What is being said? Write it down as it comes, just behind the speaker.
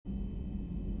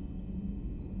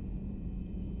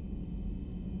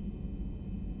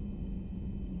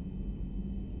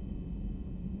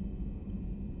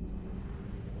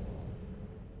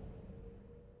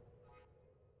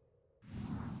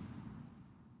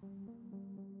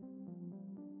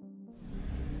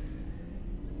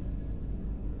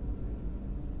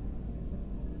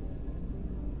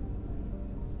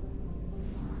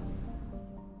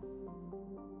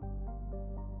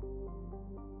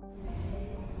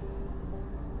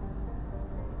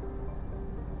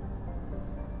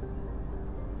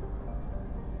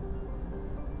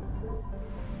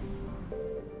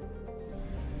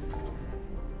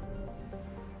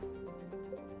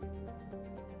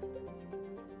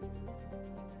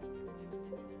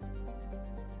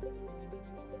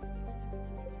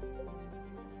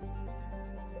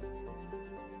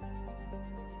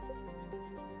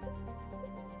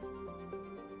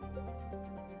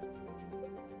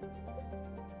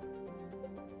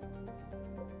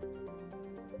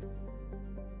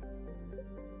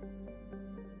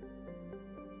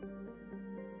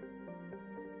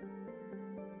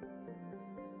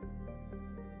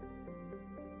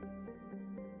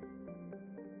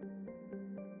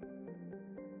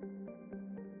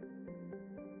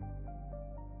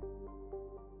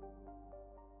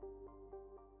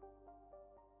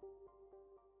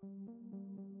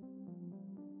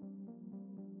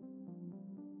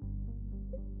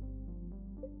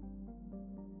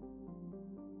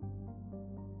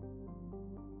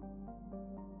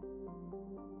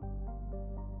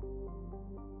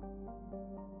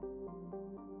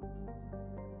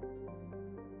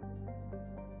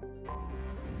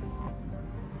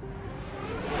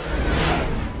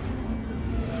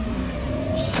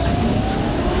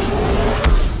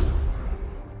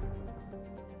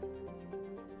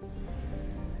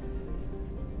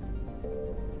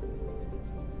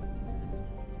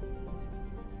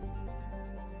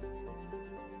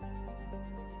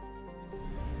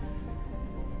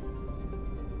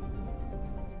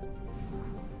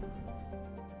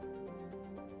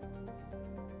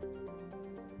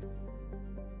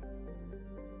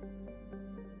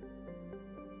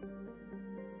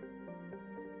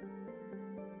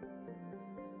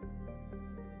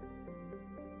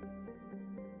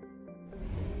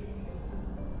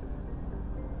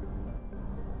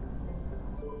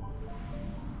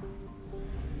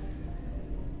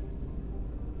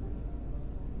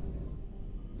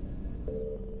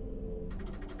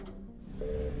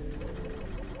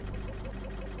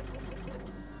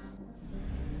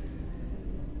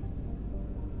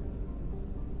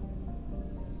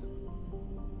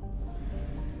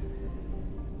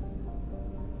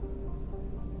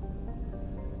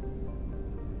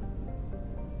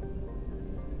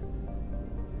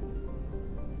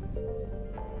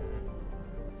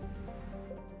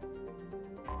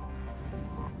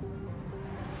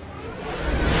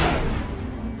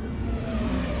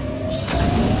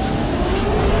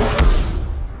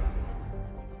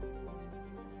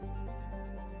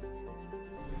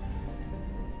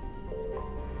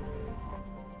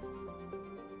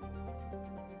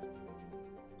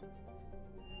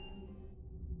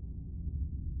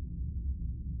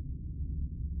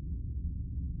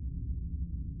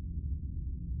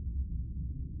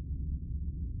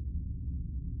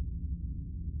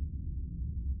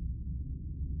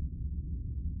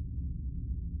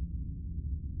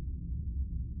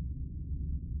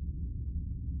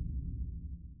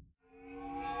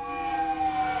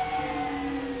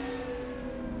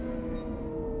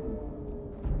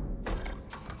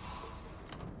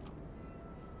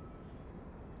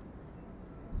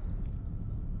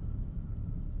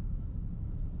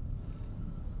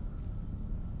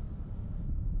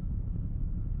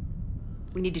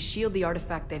We need to shield the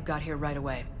artifact they've got here right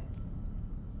away.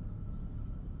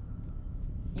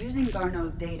 Using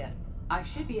Garneau's data, I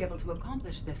should be able to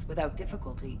accomplish this without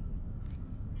difficulty.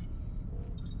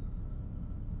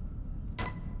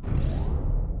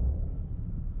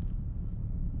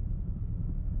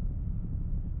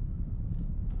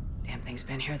 Damn thing's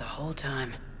been here the whole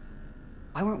time.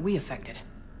 Why weren't we affected?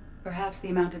 Perhaps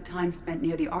the amount of time spent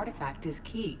near the artifact is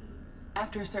key.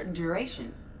 After a certain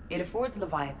duration, it affords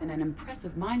Leviathan an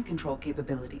impressive mind control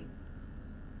capability.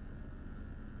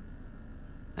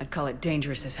 I'd call it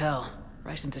dangerous as hell.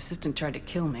 Bryson's assistant tried to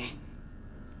kill me.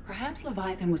 Perhaps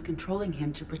Leviathan was controlling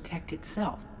him to protect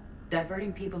itself,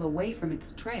 diverting people away from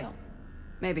its trail.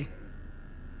 Maybe.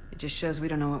 It just shows we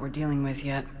don't know what we're dealing with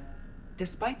yet.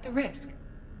 Despite the risk,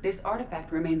 this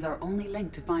artifact remains our only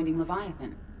link to finding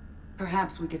Leviathan.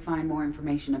 Perhaps we could find more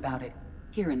information about it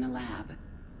here in the lab.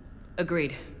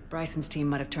 Agreed. Bryson's team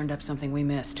might have turned up something we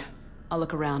missed. I'll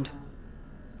look around.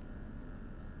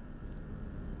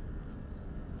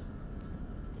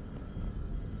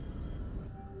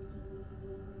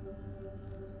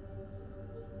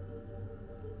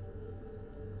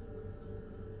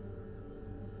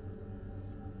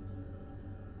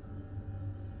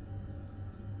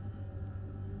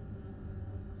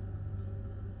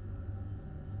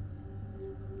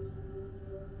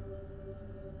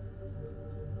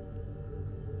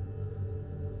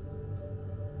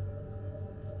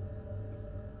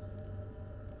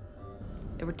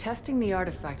 They were testing the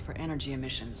artifact for energy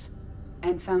emissions.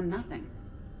 And found nothing.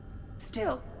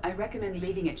 Still, I recommend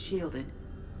leaving it shielded.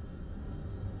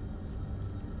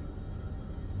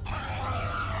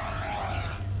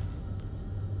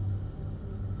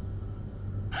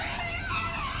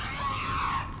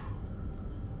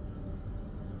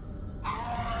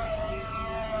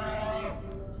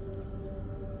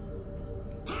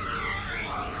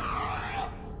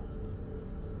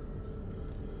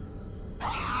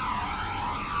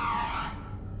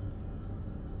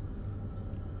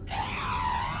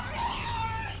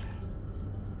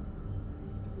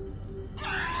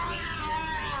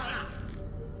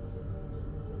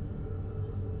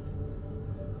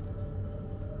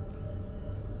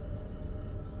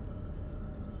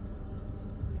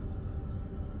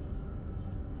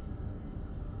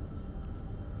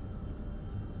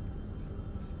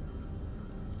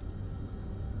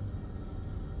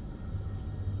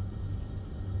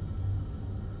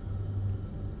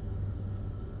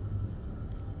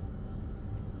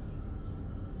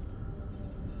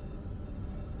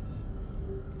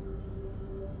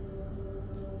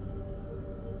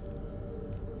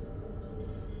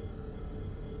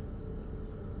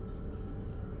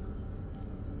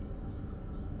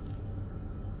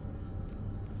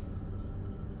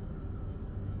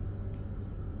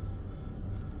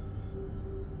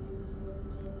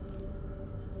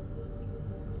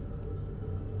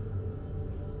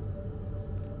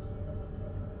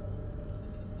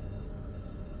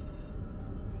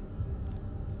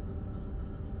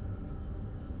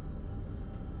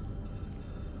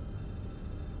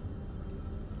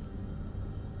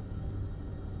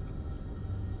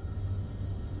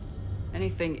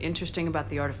 Anything interesting about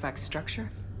the artifact's structure?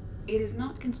 It is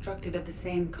not constructed of the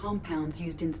same compounds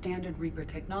used in standard Reaper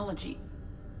technology.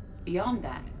 Beyond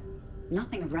that,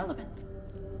 nothing of relevance.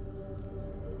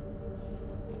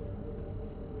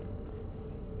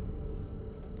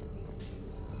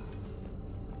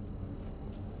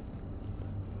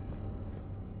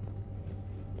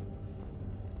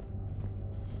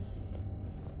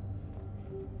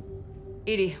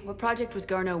 EDI, what project was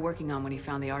Garneau working on when he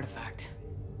found the artifact?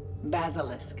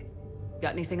 Basilisk.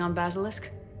 Got anything on Basilisk?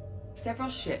 Several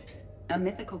ships, a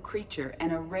mythical creature,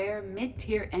 and a rare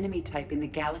mid-tier enemy type in the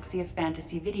Galaxy of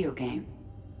Fantasy video game.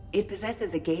 It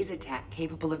possesses a gaze attack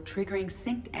capable of triggering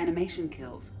synced animation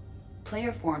kills.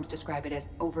 Player forums describe it as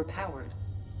overpowered.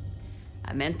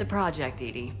 I meant the project,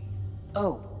 EDI.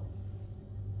 Oh.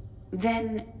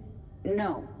 Then,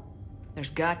 no. There's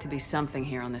got to be something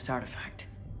here on this artifact.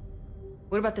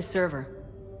 What about the server?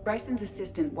 Bryson's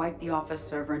assistant wiped the office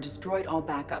server and destroyed all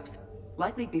backups,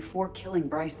 likely before killing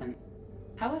Bryson.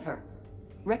 However,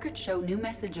 records show new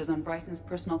messages on Bryson's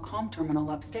personal comm terminal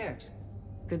upstairs.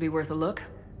 Could be worth a look.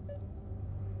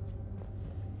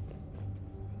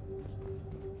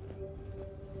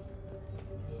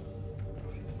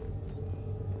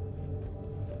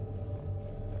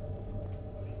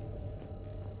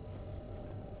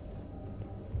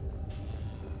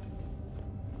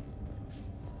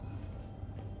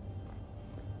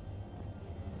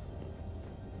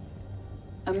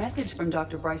 A message from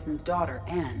Dr. Bryson's daughter,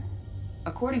 Anne.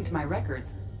 According to my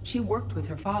records, she worked with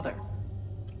her father.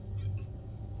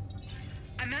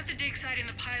 I'm at the dig site in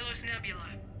the Pylos Nebula.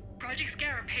 Project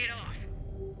Scarab paid off.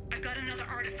 I've got another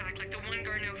artifact like the one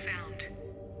Garneau found.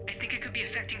 I think it could be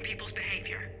affecting people's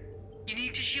behavior. You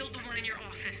need to shield the one in your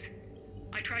office.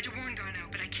 I tried to warn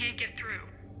Garneau, but I can't get through.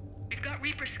 We've got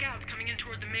Reaper scouts coming in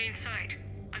toward the main site.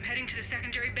 I'm heading to the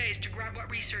secondary base to grab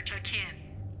what research I can.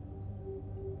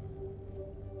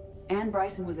 Anne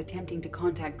Bryson was attempting to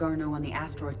contact Garneau on the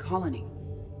asteroid colony.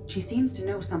 She seems to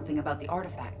know something about the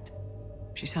artifact.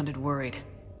 She sounded worried.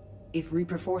 If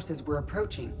Reaper forces were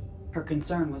approaching, her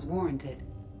concern was warranted.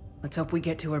 Let's hope we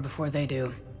get to her before they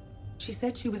do. She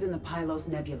said she was in the Pylos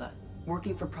Nebula,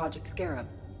 working for Project Scarab.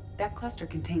 That cluster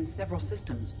contains several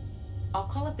systems. I'll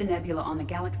call up the nebula on the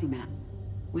galaxy map.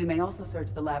 We may also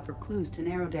search the lab for clues to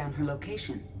narrow down her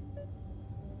location.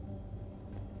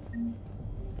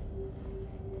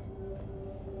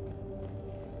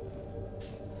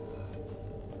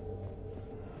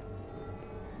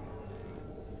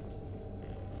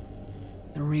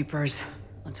 The Reapers.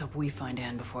 Let's hope we find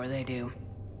Anne before they do.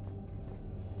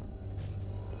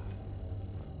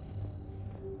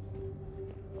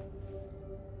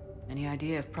 Any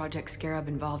idea if Project Scarab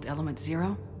involved Element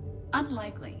Zero?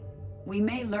 Unlikely. We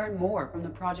may learn more from the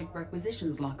Project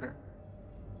Requisitions Locker.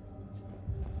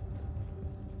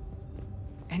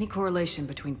 Any correlation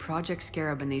between Project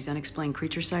Scarab and these unexplained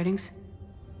creature sightings?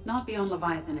 Not beyond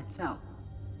Leviathan itself.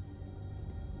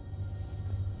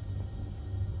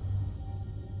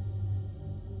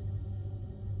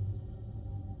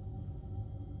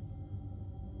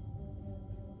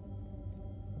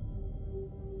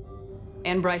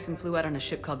 Anne Bryson flew out on a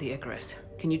ship called the Icarus.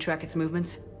 Can you track its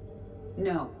movements?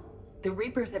 No. The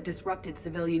Reapers have disrupted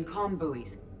civilian comm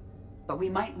buoys. But we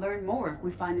might learn more if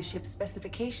we find the ship's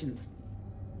specifications.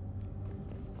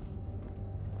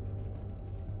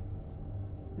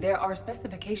 There are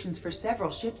specifications for several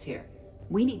ships here.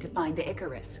 We need to find the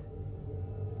Icarus.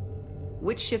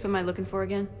 Which ship am I looking for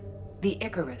again? The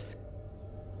Icarus.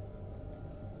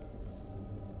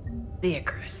 The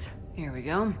Icarus. Here we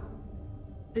go.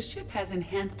 The ship has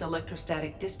enhanced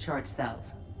electrostatic discharge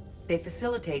cells. They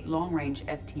facilitate long-range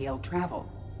FTL travel.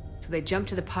 So they jumped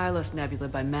to the Pylos Nebula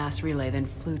by mass relay, then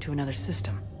flew to another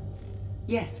system.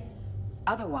 Yes.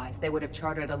 Otherwise, they would have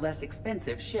chartered a less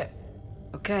expensive ship.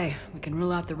 Okay, we can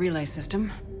rule out the relay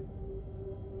system.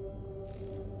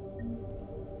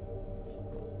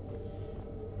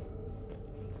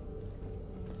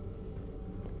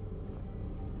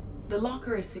 The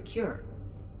locker is secure.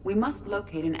 We must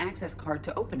locate an access card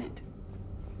to open it.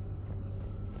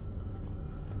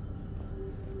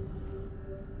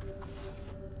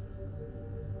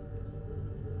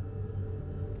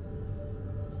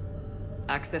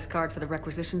 Access card for the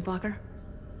requisitions locker?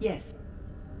 Yes.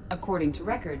 According to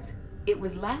records, it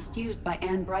was last used by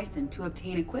Anne Bryson to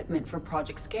obtain equipment for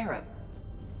Project Scarab.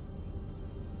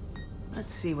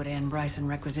 Let's see what Anne Bryson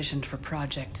requisitioned for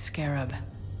Project Scarab.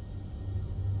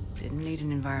 Didn't need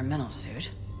an environmental suit.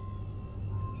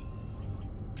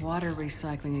 Water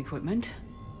recycling equipment.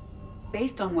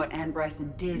 Based on what Anne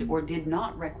Bryson did or did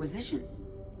not requisition,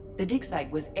 the dig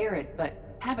site was arid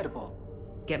but habitable.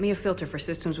 Get me a filter for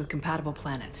systems with compatible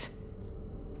planets.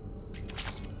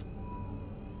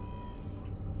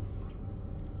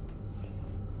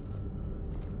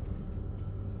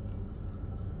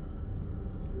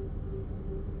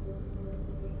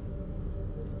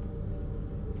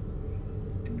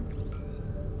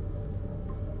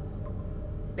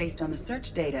 Based on the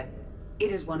search data,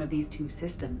 it is one of these two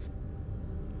systems.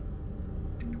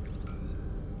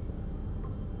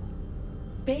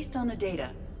 Based on the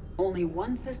data, only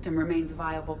one system remains a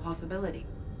viable possibility.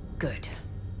 Good.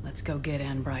 Let's go get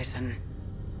Anne Bryson.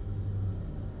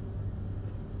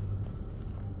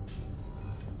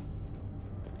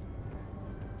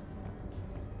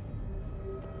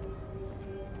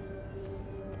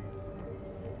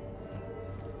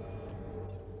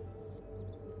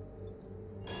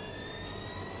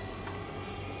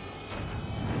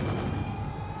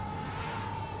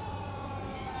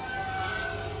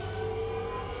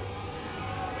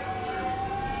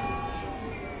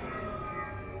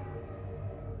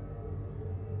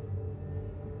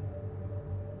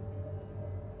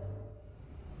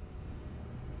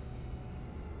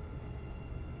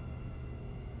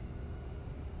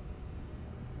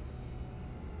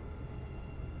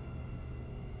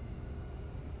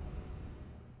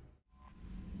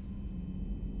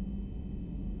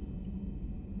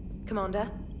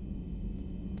 Commander?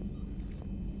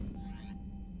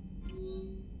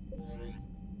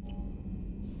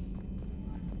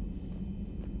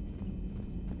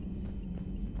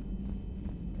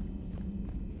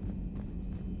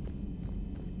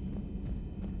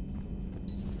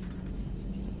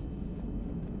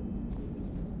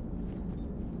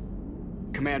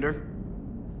 Commander.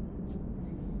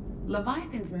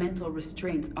 Leviathan's mental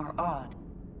restraints are odd.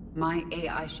 My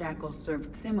AI shackles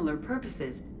served similar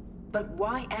purposes, but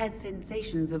why add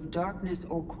sensations of darkness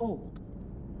or cold?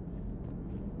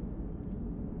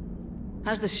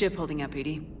 How's the ship holding up,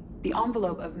 EDI? The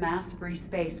envelope of mass-free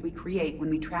space we create when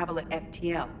we travel at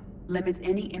FTL limits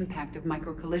any impact of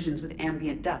micro-collisions with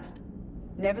ambient dust.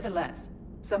 Nevertheless,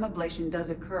 some ablation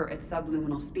does occur at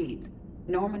subluminal speeds.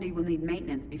 Normandy will need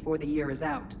maintenance before the year is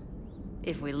out.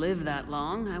 If we live that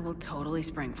long, I will totally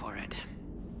spring for it.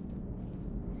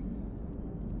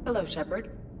 Hello,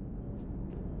 Shepard.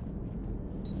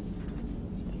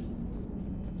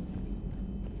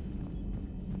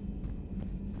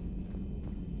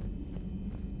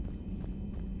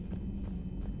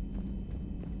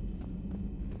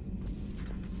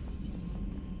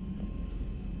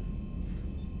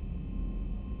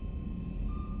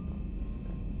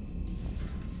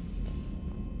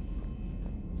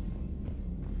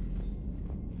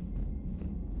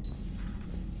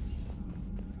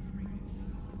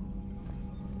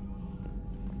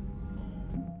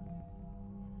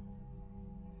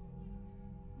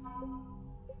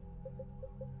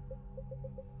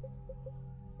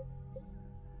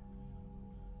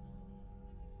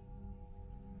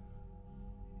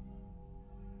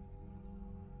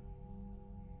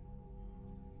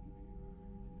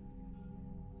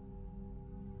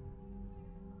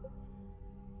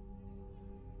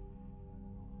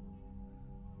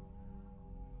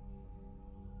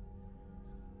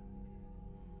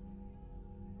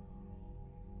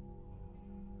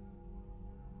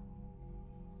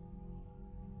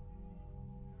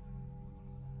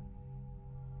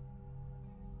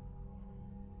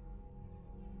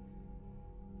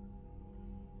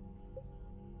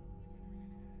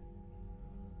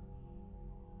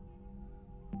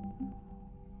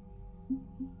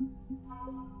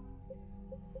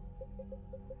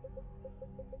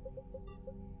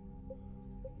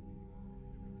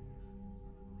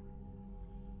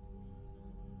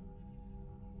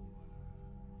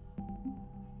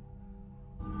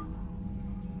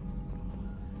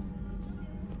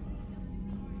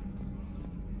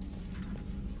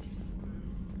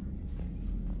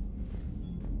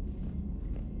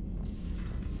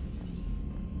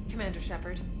 Commander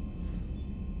Shepard.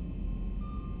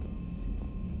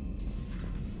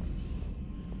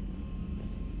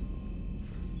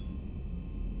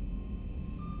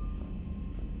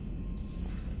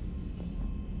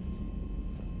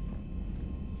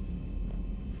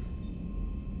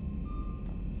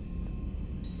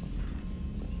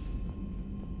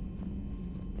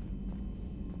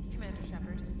 Commander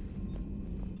Shepard.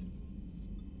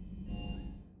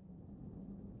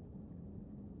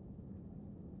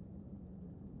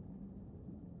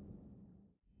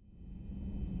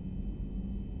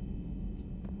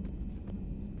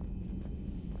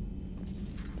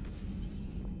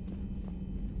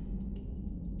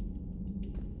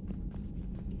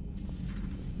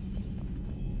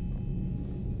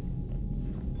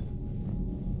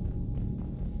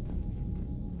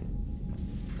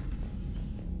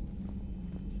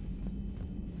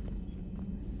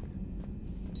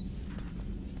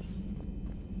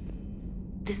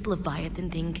 This Leviathan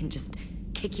thing can just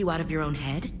kick you out of your own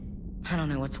head? I don't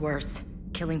know what's worse,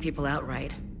 killing people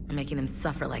outright, or making them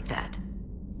suffer like that.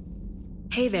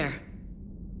 Hey there.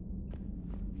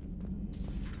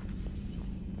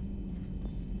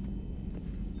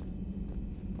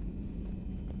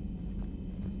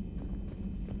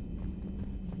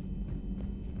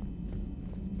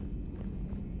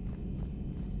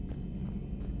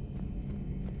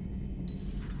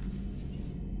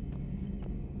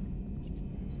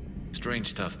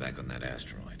 Strange stuff back on that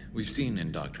asteroid. We've seen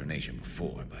indoctrination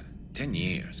before, but 10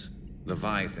 years.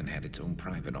 Leviathan had its own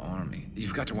private army.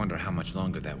 You've got to wonder how much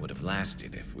longer that would have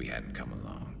lasted if we hadn't come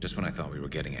along. Just when I thought we were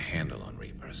getting a handle on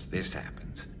Reapers, this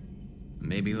happens.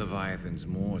 Maybe Leviathan's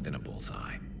more than a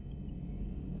bullseye.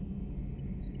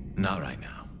 Not right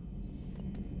now.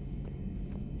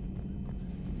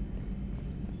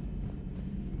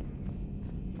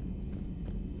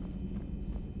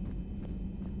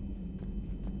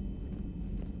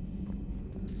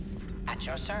 At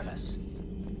your service.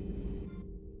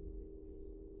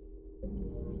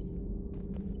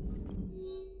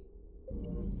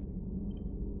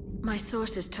 My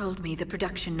sources told me the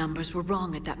production numbers were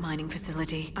wrong at that mining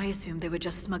facility. I assumed they were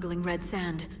just smuggling red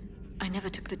sand. I never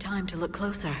took the time to look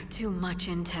closer. Too much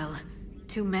intel.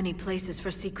 Too many places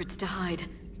for secrets to hide.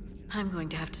 I'm going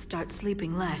to have to start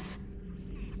sleeping less.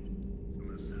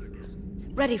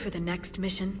 Ready for the next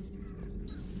mission?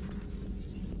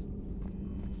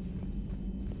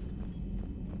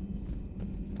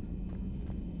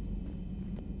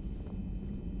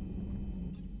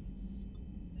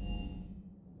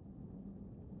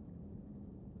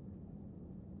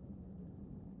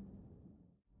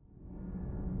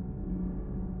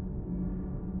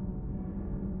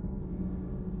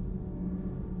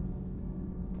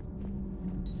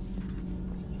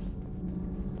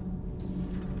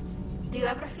 Do you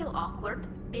ever feel awkward,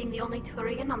 being the only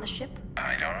Turian on the ship?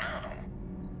 I don't know.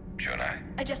 Should I?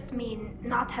 I just mean,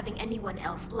 not having anyone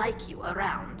else like you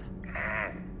around.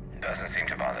 Doesn't seem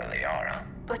to bother Liara.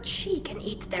 But she can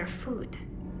eat their food.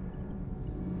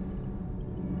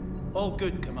 All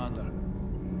good, Commander.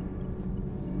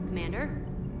 Commander?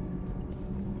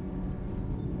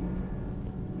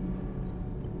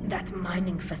 That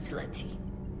mining facility.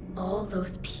 All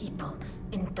those people,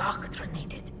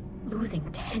 indoctrinated, losing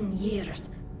 10 years.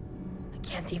 I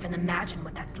can't even imagine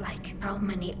what that's like. How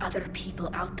many other people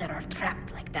out there are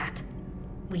trapped like that?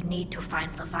 We need to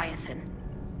find Leviathan.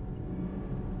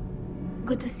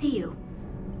 Good to see you.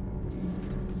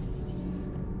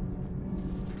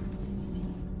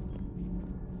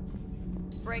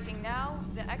 Breaking now,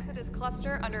 the Exodus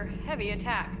cluster under heavy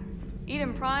attack.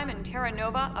 Eden Prime and Terra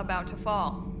Nova about to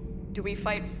fall. Do we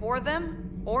fight for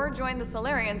them, or join the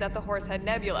Solarians at the Horsehead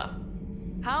Nebula?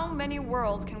 How many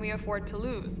worlds can we afford to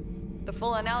lose? The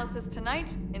full analysis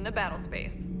tonight in the battle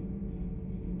space.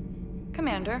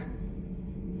 Commander.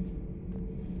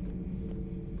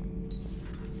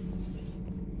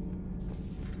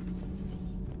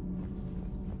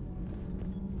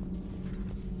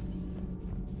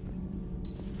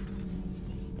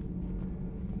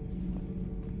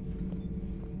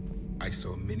 I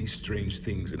saw many strange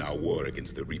things in our war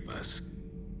against the Reapers.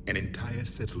 An entire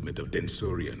settlement of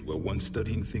Densorian were once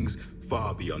studying things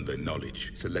far beyond their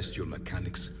knowledge. Celestial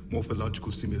mechanics,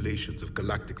 morphological simulations of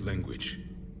galactic language.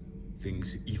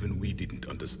 Things even we didn't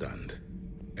understand.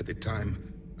 At the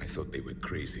time, I thought they were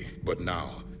crazy. But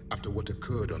now, after what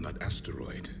occurred on that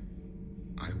asteroid,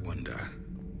 I wonder...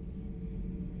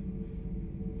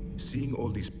 Seeing all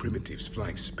these primitives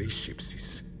flying spaceships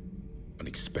is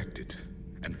unexpected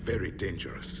and very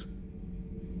dangerous.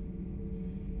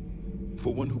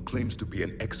 For one who claims to be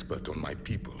an expert on my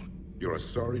people, your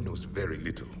Asari knows very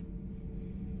little.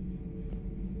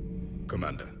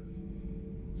 Commander.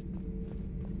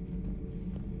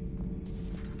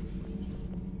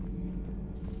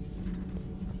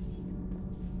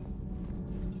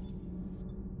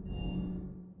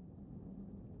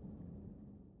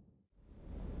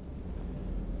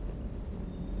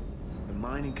 The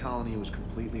mining colony was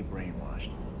completely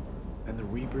brainwashed. And the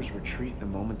Reapers retreat the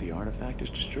moment the artifact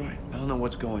is destroyed. I don't know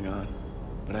what's going on,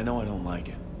 but I know I don't like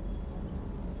it.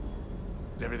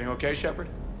 Is everything okay, Shepard?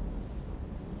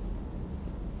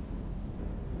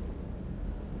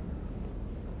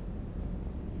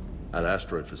 That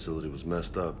asteroid facility was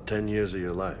messed up. 10 years of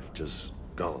your life, just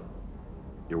gone.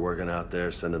 You're working out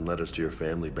there, sending letters to your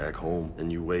family back home,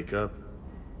 and you wake up,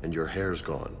 and your hair's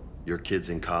gone. Your kid's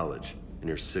in college, and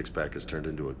your six-pack has turned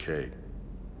into a keg.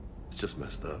 It's just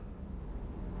messed up.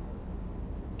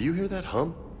 Do you hear that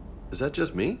hum? Is that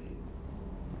just me?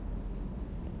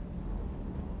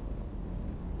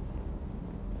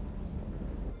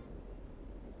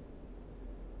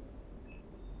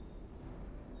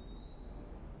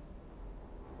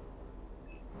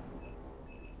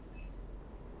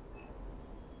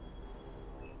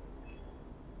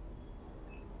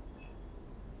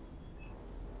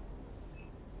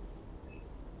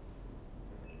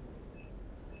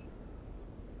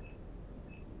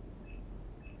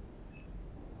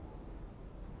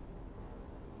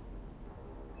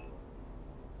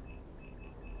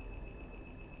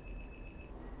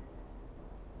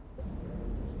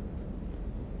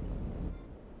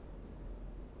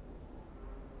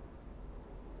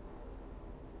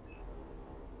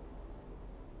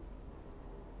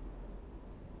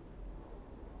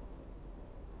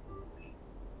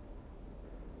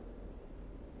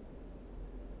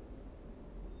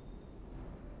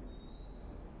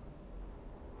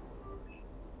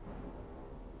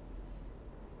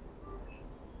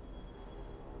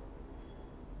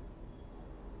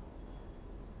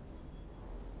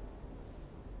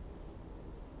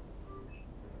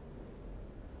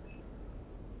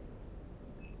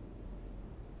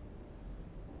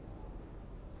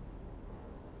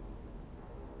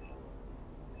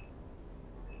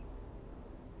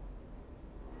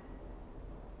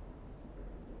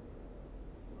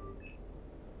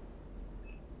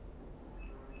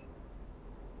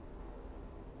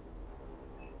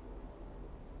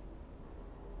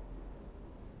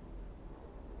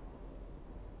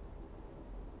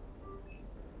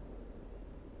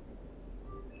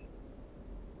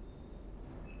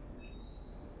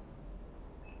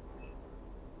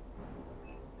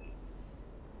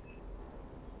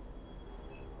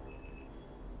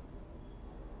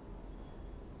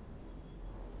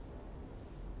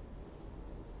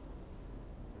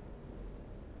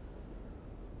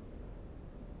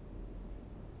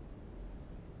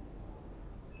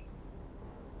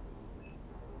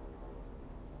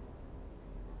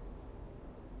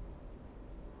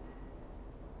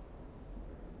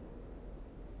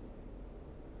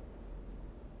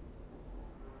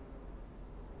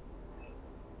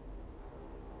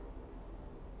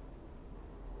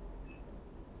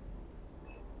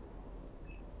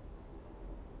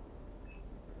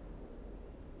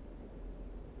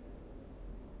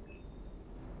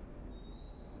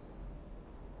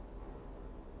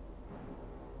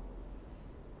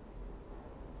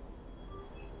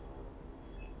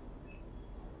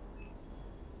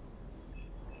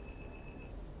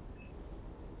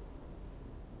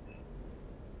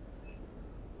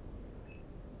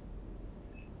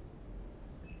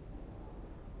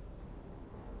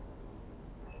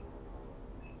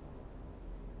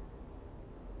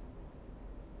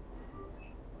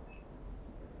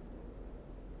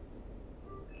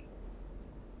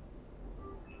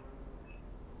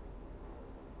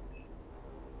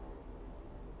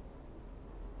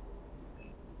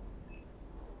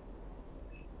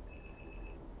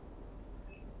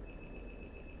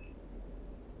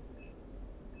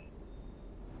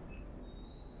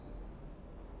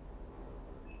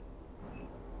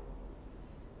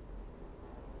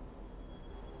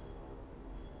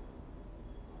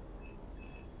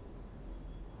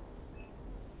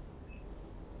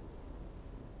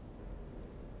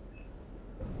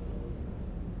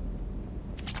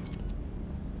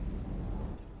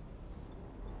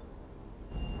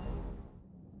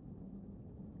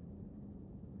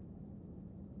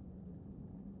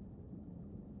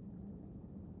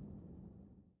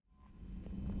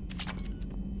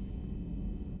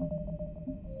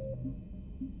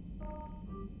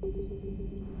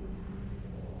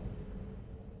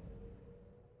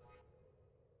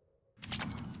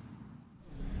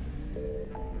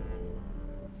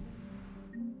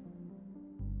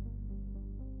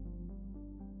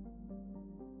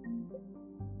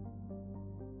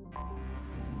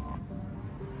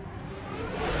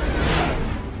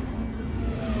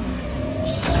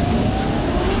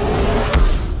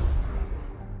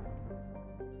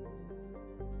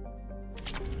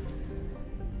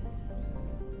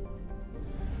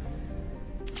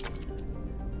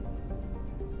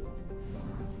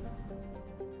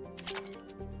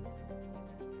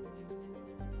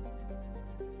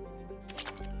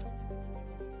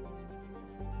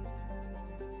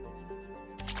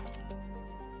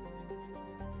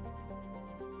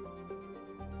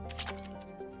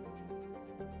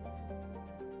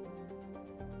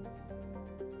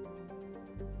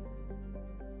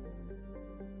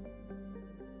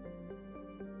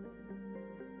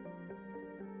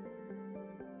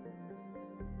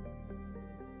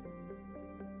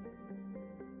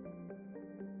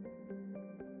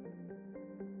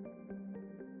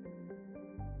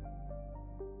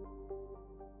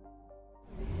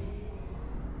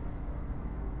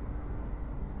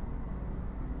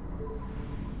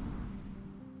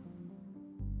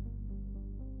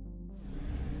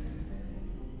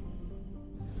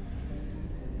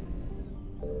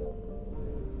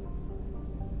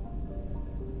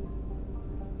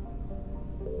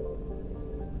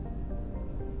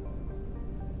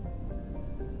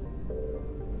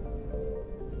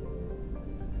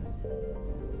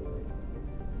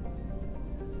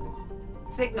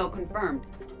 Signal confirmed.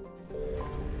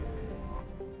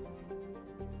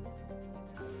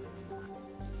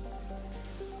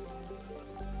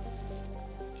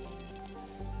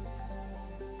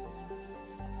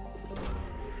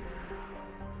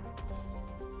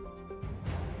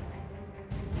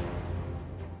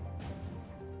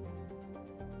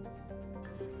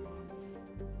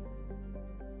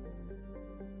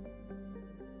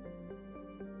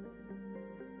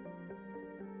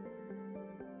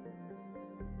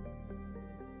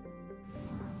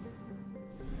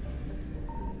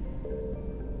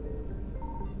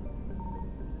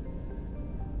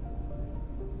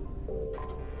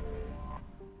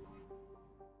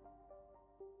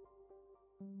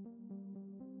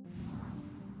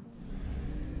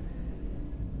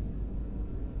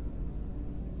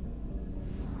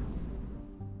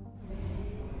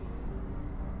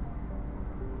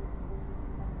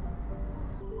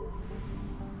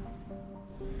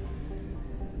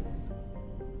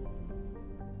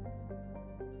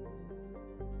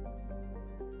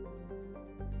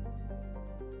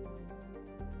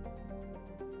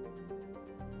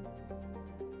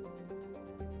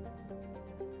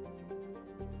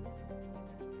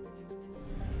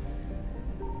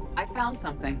 I found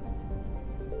something.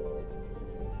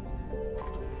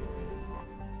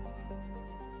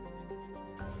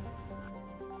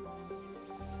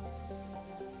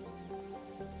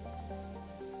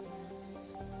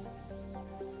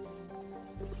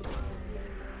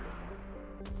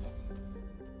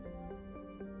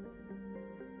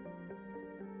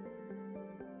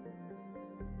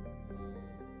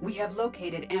 We have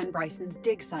located Ann Bryson's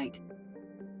dig site.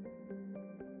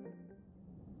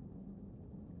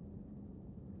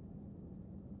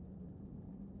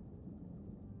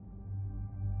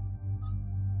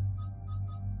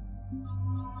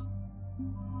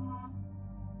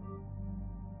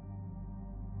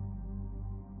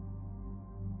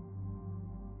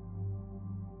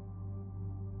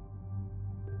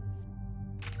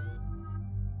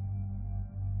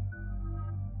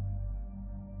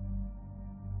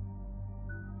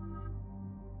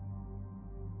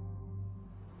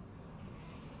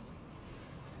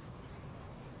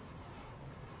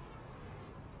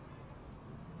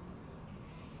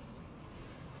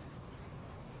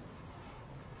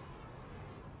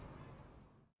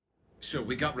 So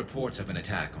we got reports of an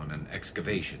attack on an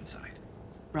excavation site.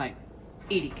 Right.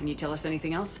 Edie, can you tell us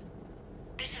anything else?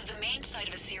 This is the main site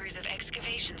of a series of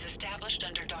excavations established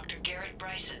under Dr. Garrus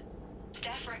Bryson.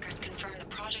 Staff records confirm the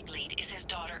project lead is his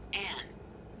daughter, Anne.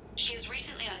 She has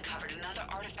recently uncovered another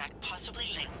artifact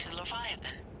possibly linked to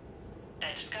Leviathan.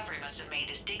 That discovery must have made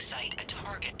this dig site a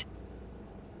target.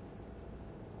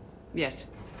 Yes.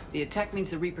 The attack means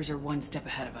the Reapers are one step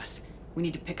ahead of us. We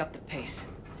need to pick up the pace.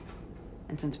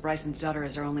 And since Bryson's daughter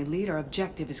is our only lead, our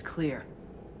objective is clear.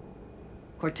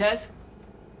 Cortez?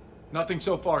 Nothing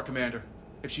so far, Commander.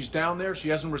 If she's down there, she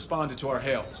hasn't responded to our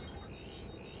hails.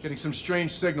 Getting some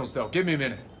strange signals, though. Give me a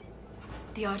minute.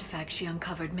 The artifact she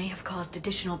uncovered may have caused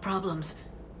additional problems.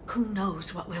 Who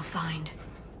knows what we'll find?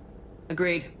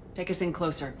 Agreed. Take us in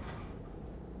closer.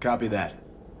 Copy that.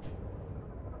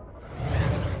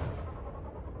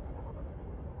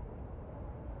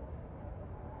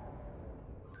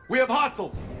 We have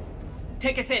hostiles!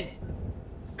 Take us in.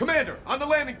 Commander, on the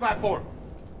landing platform!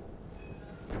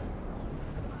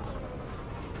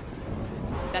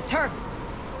 That's her.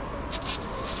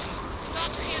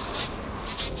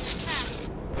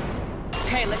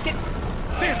 Okay, let's get...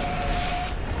 This!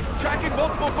 Tracking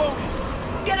multiple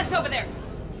bogies! Get us over there!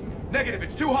 Negative,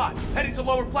 it's too hot. Heading to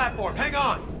lower platform, hang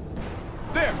on!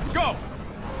 There, go!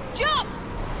 Jump!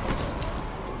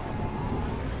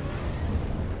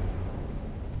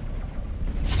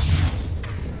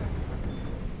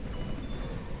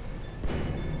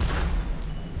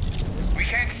 We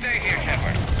can't stay here,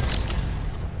 Shepard.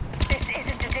 This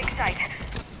isn't a dig site.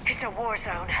 It's a war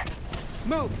zone.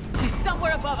 Move! She's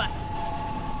somewhere above us!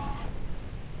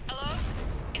 Hello?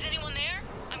 Is anyone there?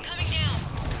 I'm coming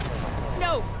down.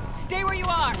 No! Stay where you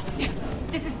are!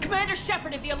 This is Commander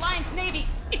Shepard of the Alliance Navy.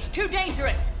 It's too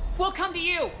dangerous. We'll come to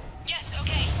you. Yes,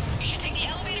 okay. You should take the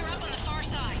elevator up on the far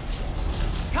side.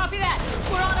 Copy that.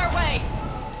 We're on our way.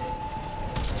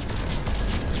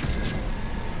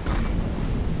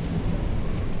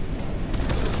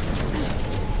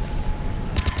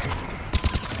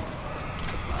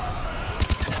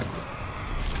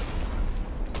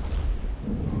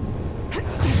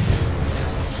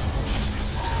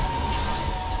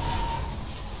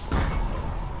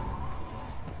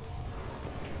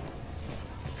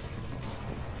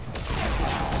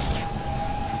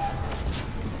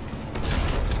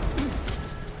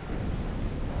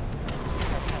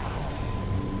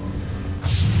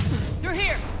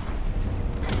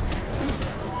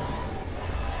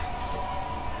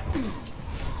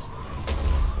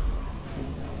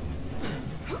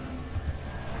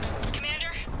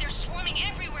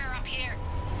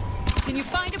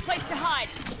 to hide.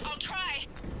 I'll try.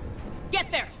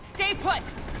 Get there. Stay put.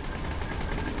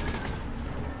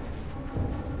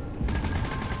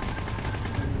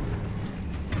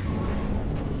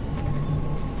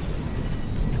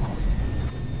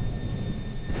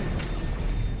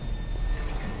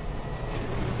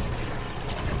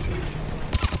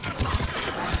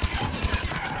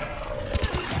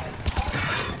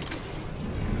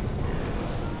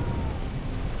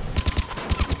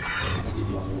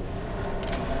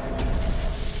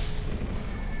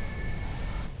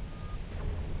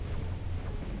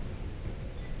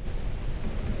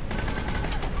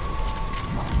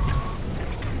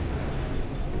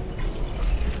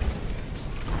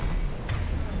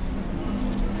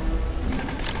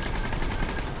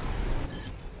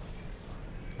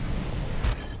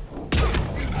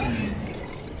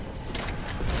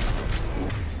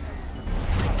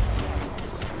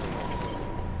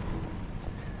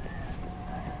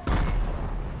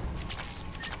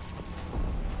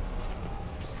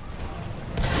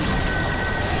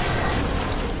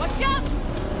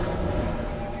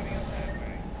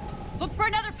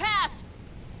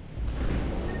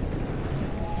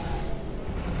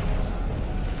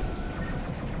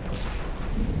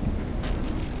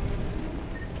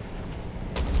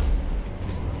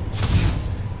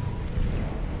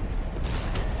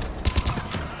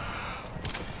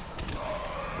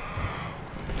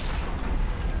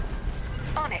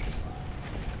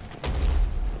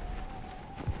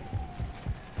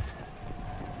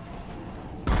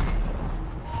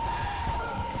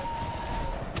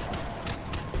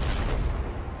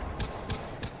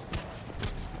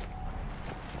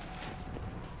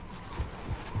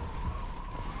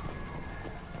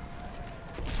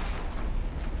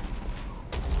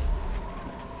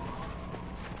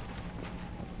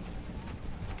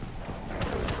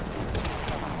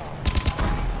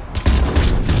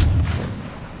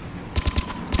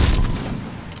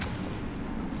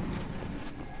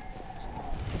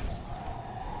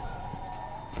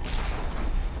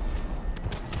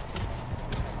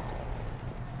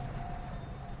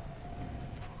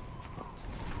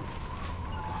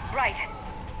 Right.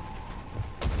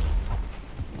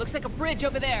 Looks like a bridge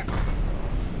over there.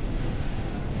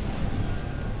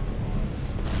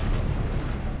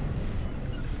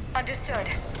 Understood.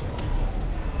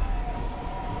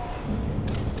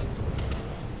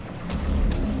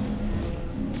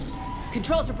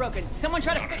 Controls are broken. Someone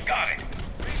try to fix it. Got it.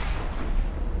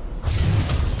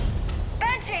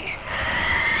 Banshee!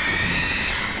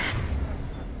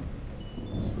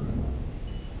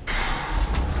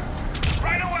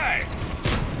 Right away!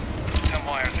 Some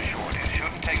wires are shorted.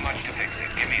 Shouldn't take much to fix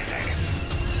it. Give me a second.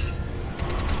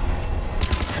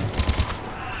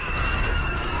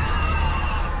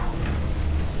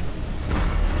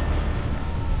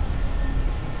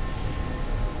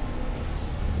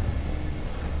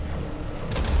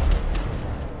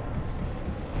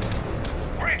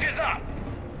 Bridge is up!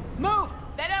 Move!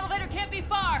 That elevator can't be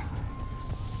far!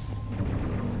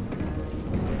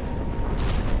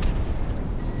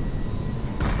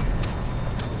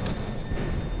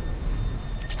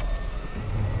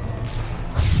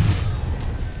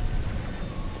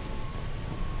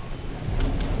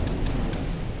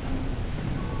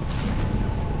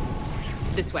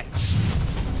 This way.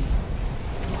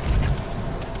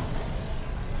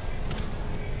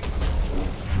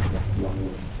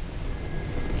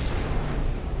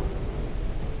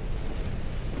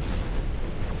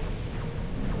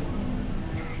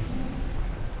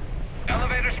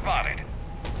 Elevator spotted.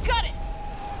 Got it!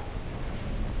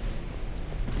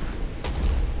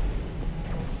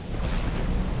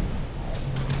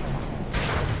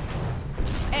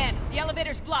 Anne, the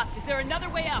elevator's blocked. Is there another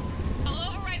way up? I'll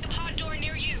override the pod door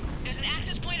near you. There's an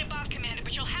access point above, Commander,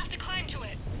 but you'll have to climb to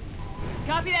it.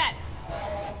 Copy that.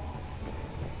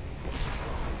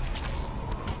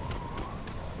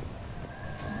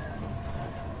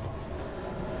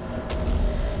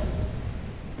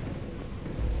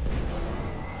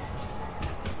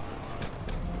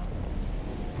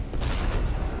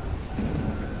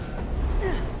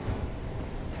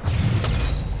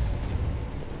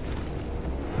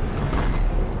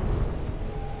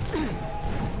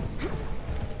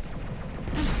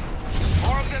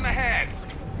 Orbs in the head.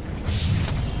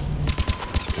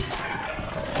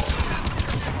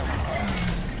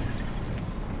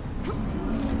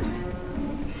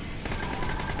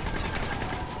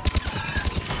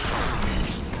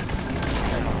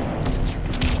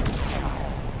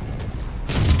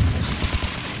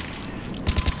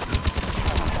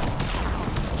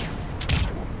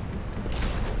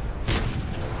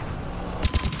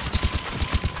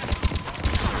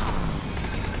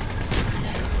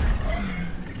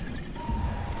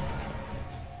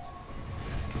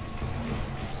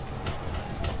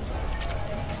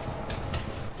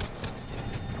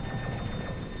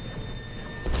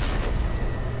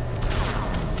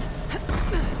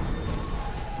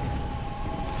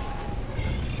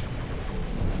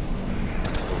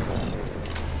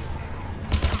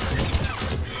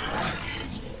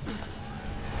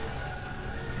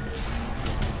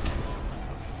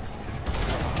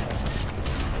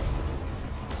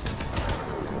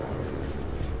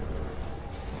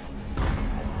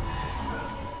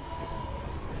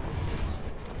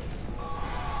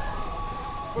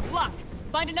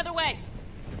 find another way.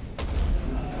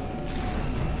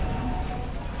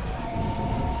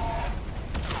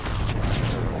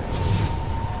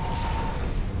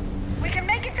 We can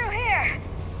make it through here!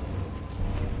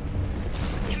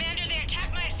 Commander, they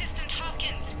attacked my assistant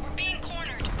Hopkins. We're being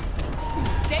cornered.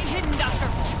 Stay hidden, Doctor.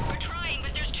 We're trying,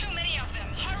 but there's too many of them.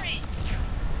 Hurry!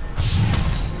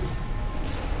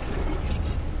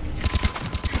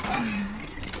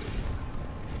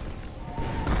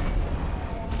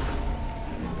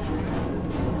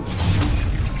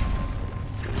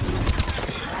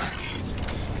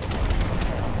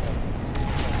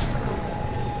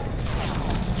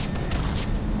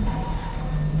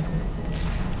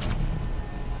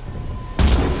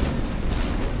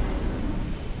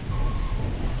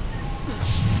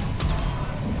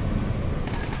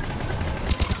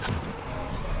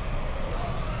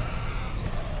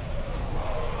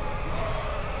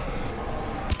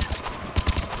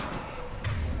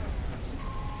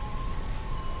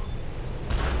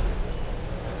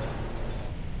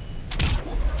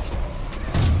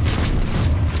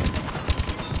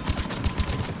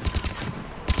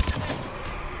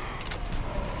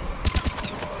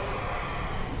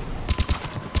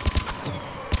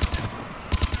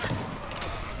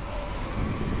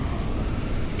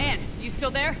 Still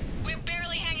there? We're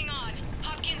barely hanging on.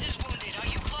 Hopkins is wounded. Are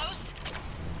you close?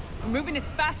 We're moving as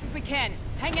fast as we can.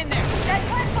 Hang in there. That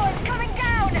platform's coming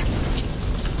down!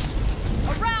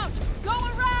 Around! Go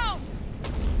around!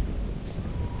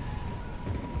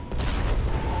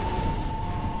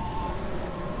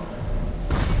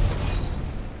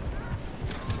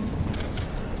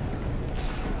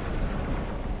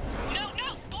 No!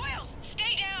 Boyles!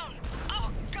 Stay down! Oh,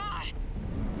 God!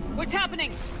 What's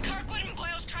happening? Kirkwood and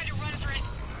Boyles tried to run for it.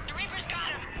 The Reapers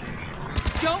got him.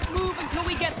 Don't move until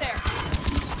we get there.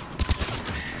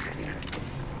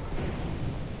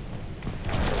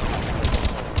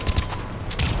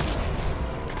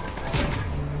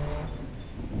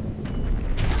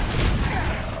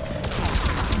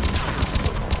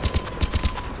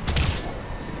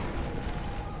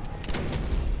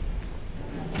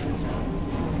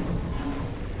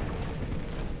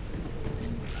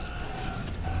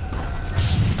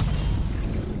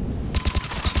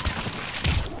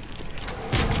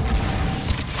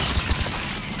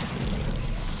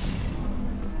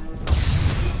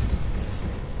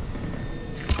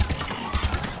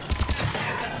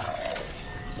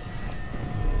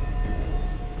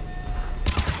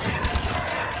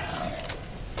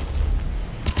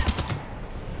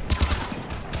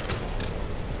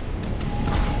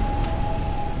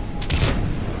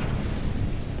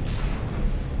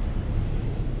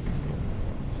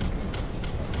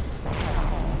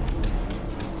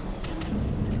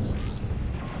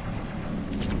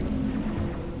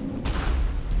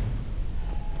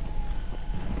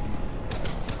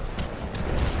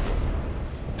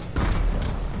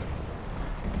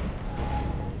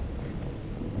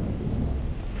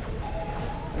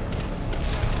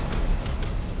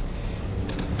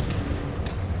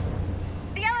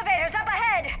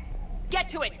 Get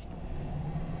to it!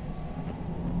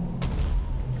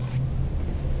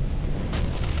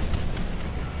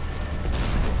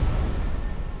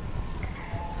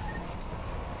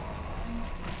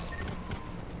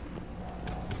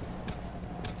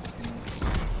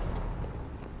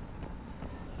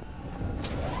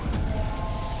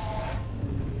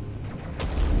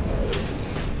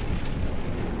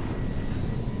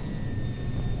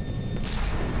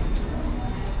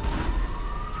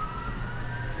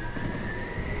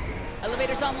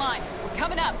 Elevator's online. We're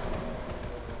coming up.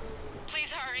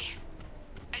 Please hurry.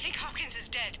 I think Hopkins is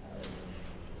dead.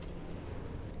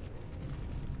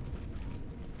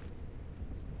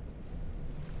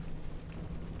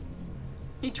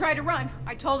 He tried to run.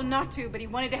 I told him not to, but he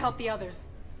wanted to help the others.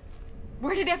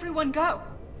 Where did everyone go?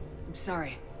 I'm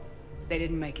sorry. They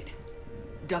didn't make it.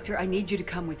 Doctor, I need you to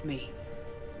come with me.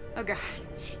 Oh God.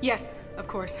 Yes, of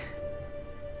course.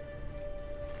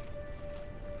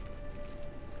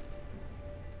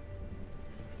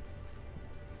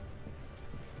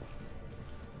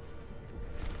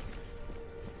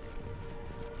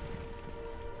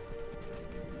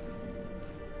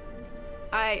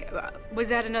 I was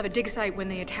at another dig site when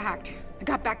they attacked. I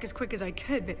got back as quick as I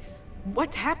could, but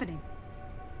what's happening?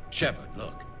 Shepard,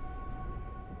 look.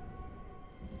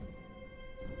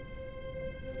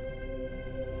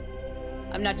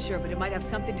 I'm not sure, but it might have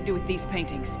something to do with these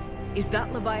paintings. Is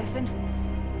that Leviathan?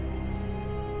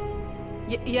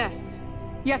 Yes.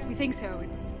 Yes, we think so.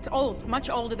 It's old, much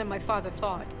older than my father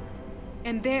thought.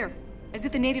 And there, as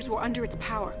if the natives were under its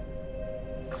power.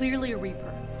 Clearly a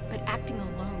Reaper, but acting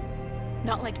alone.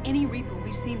 Not like any Reaper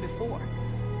we've seen before.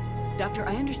 Doctor,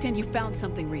 I understand you found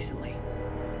something recently.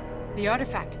 The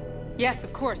artifact. Yes,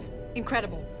 of course.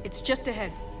 Incredible. It's just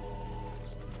ahead.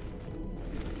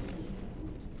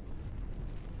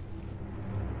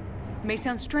 May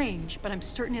sound strange, but I'm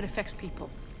certain it affects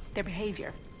people. Their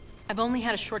behavior. I've only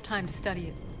had a short time to study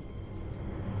it.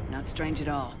 Not strange at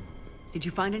all. Did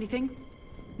you find anything?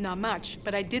 Not much,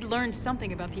 but I did learn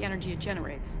something about the energy it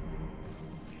generates.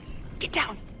 Get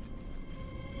down!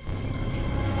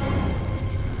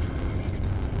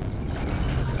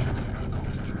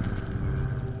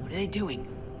 What are they doing?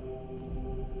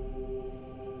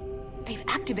 They've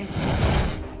activated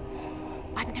it.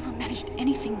 I've never managed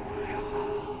anything.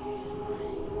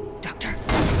 Doctor?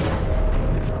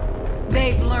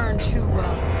 They've learned too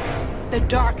well. The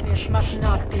darkness must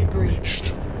not be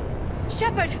breached.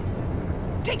 Shepard!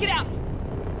 Take it out!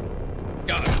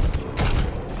 Got it.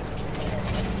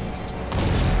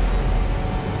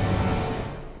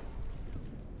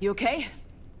 You okay?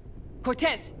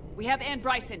 Cortez, we have Ann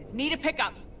Bryson. Need a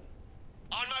pickup.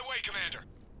 On my way, Commander.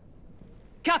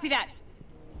 Copy that.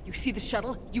 You see the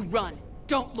shuttle, you run.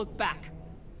 Don't look back.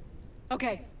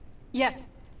 Okay. Yes.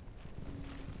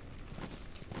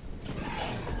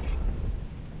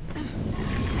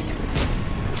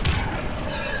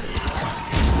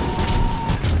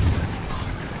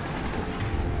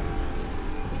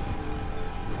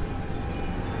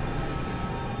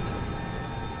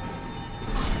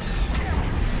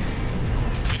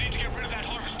 We need to get rid of that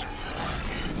harvester.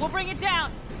 We'll bring it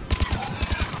down.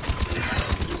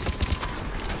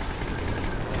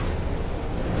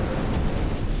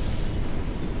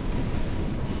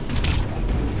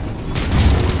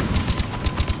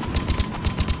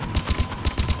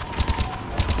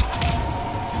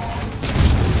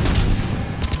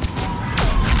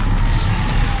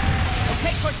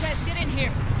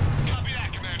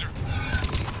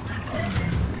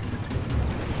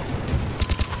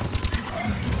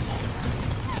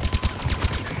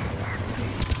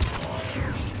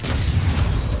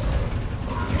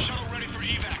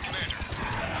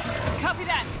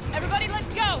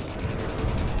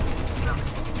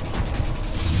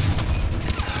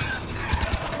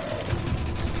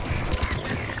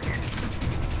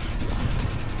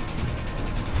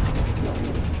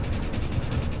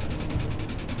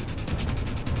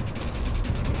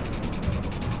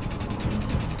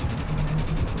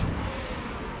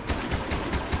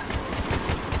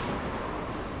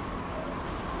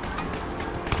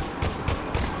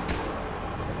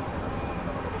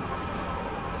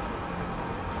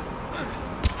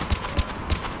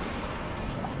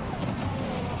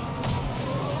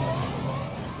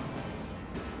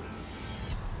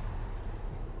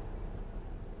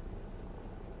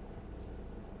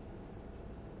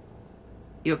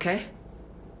 You okay?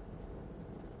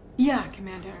 Yeah,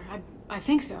 Commander. I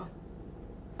think so.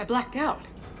 I blacked out.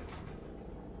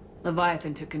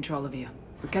 Leviathan took control of you.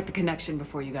 We cut the connection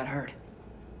before you got hurt.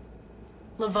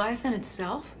 Leviathan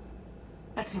itself?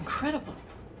 That's incredible.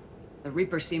 The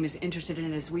Reapers seem as interested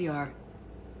in it as we are.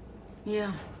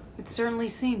 Yeah, it certainly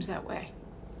seems that way.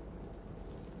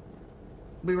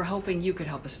 We were hoping you could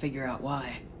help us figure out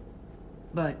why.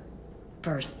 But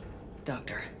first,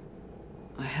 Doctor,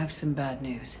 I have some bad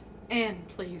news. Anne,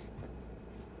 please.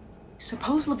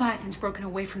 Suppose Leviathan's broken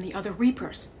away from the other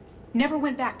Reapers. Never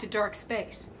went back to dark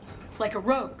space. Like a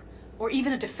rogue, or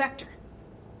even a defector.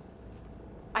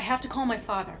 I have to call my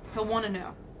father. He'll want to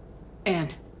know.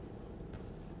 Anne,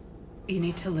 you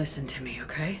need to listen to me,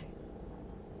 okay?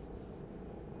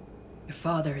 Your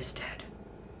father is dead.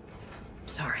 I'm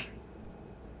sorry.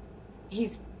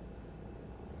 He's...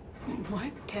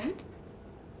 what? Dead?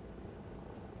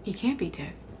 He can't be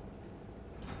dead.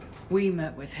 We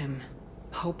met with him,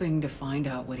 hoping to find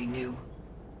out what he knew.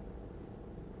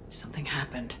 Something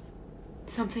happened.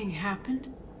 Something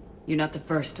happened? You're not the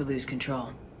first to lose control.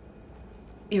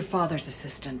 Your father's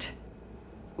assistant.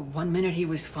 One minute he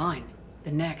was fine.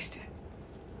 The next...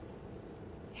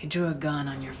 he drew a gun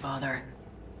on your father.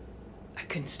 I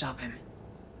couldn't stop him.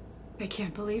 I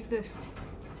can't believe this.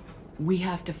 We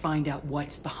have to find out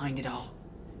what's behind it all.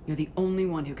 You're the only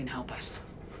one who can help us.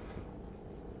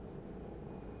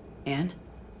 Anne?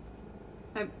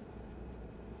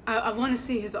 I want to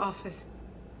see his office.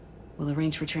 We'll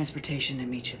arrange for transportation and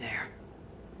meet you there.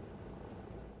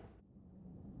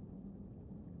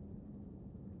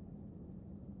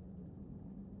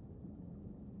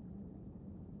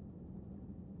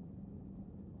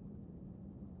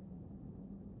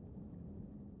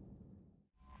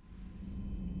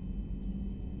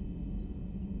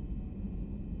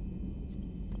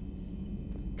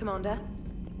 Commander?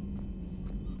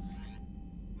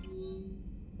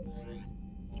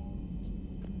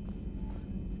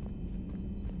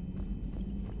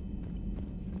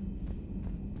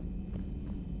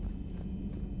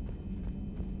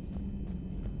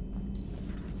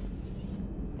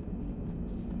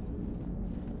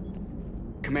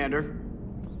 Commander.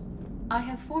 I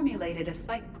have formulated a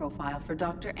psych profile for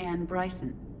Dr. Ann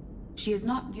Bryson. She is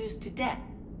not used to death,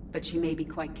 but she may be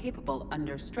quite capable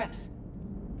under stress.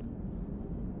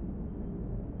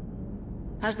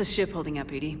 How's the ship holding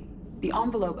up, EDI? The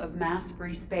envelope of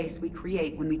mass-free space we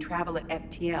create when we travel at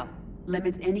FTL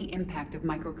limits any impact of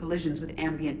micro-collisions with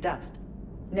ambient dust.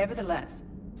 Nevertheless,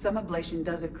 some ablation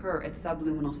does occur at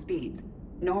subluminal speeds.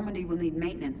 Normandy will need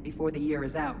maintenance before the year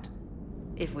is out.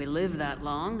 If we live that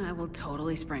long, I will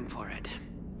totally spring for it.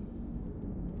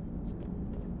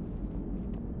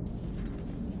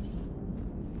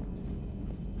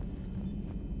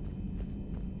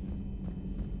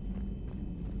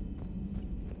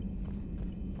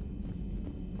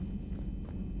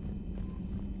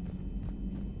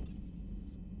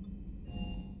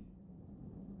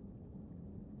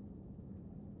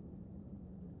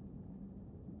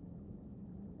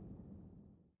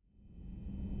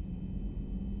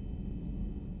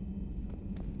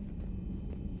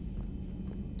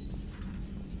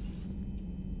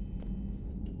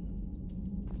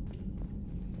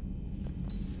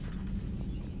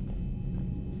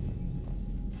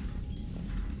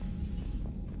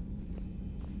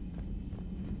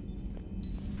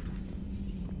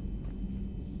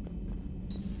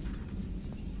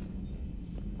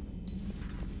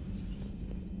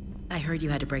 I heard you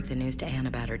had to break the news to Anne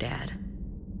about her dad.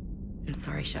 I'm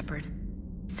sorry, Shepard.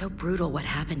 So brutal what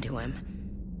happened to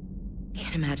him.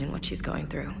 Can't imagine what she's going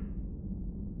through.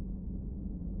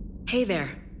 Hey there.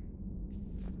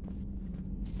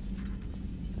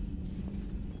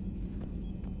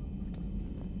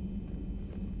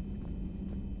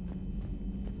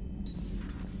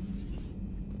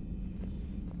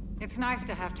 It's nice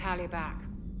to have Tali back.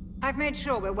 I've made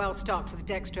sure we're well stocked with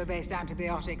dextro-based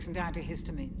antibiotics and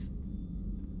antihistamines.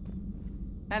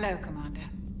 Hello, Commander.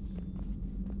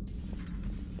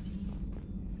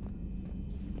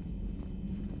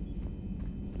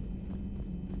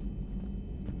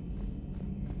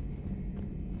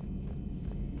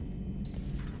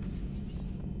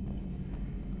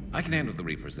 I can handle the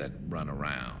Reapers that run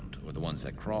around, or the ones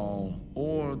that crawl,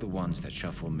 or the ones that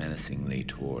shuffle menacingly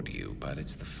toward you, but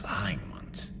it's the flying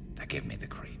ones that give me the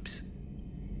creeps.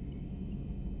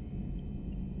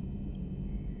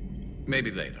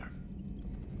 Maybe later.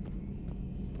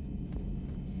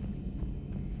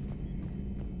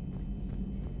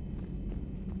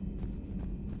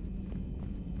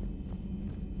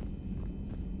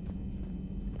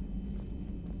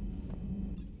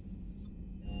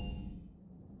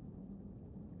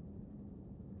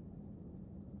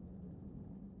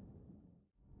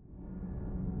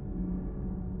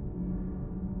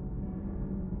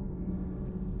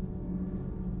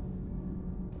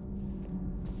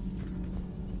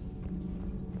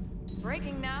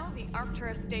 Breaking now, the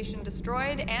Arcturus station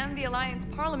destroyed and the Alliance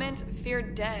Parliament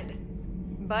feared dead.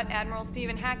 But Admiral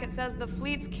Stephen Hackett says the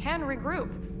fleets can regroup.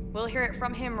 We'll hear it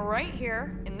from him right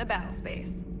here in the battle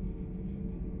space.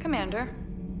 Commander.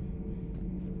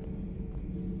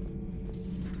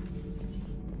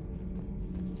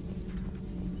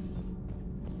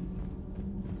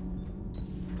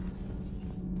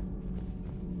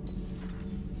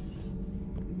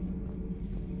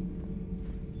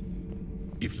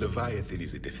 If Leviathan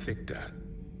is a defector,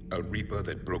 a Reaper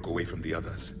that broke away from the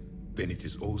others, then it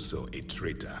is also a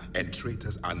traitor. And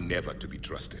traitors are never to be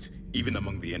trusted, even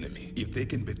among the enemy. If they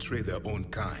can betray their own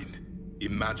kind,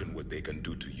 imagine what they can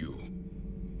do to you.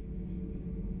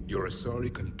 Your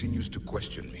Asari continues to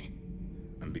question me.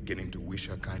 I'm beginning to wish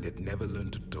her kind had never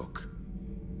learned to talk.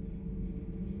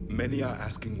 Many are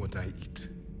asking what I eat.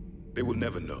 They will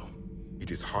never know.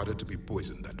 It is harder to be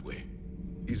poisoned that way.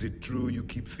 Is it true you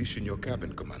keep fish in your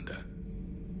cabin, Commander?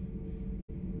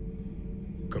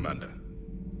 Commander.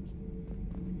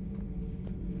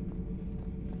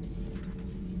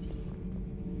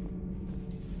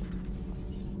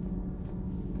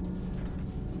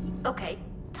 Okay,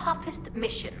 toughest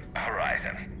mission.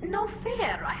 Horizon. No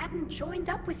fair, I hadn't joined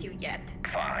up with you yet.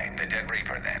 Fine, the Dead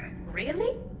Reaper then.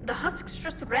 Really? The husks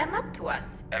just ran up to us.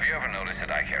 Have you ever noticed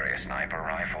that I carry a sniper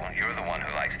rifle? You're the one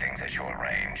who likes things at short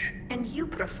range. And you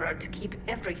prefer to keep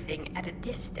everything at a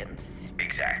distance.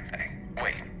 Exactly.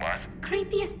 Wait, what?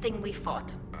 Creepiest thing we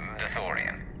fought. The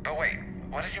Thorian. But wait,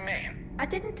 what did you mean? I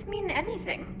didn't mean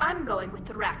anything. I'm going with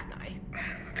the Rachni.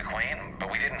 The Queen?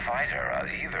 But we didn't fight her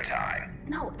either time.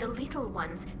 No, the little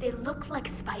ones. They look like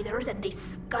spiders and they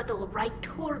scuttle right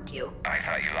toward you. I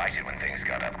thought you liked it when things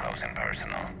got up close and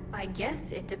personal. I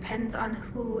guess it depends on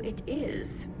who it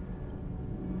is.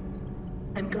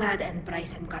 I'm glad Ann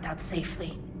Bryson got out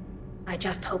safely. I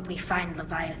just hope we find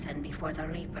Leviathan before the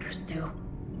Reapers do.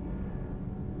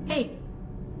 Hey.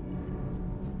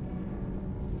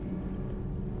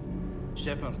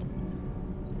 Shepard.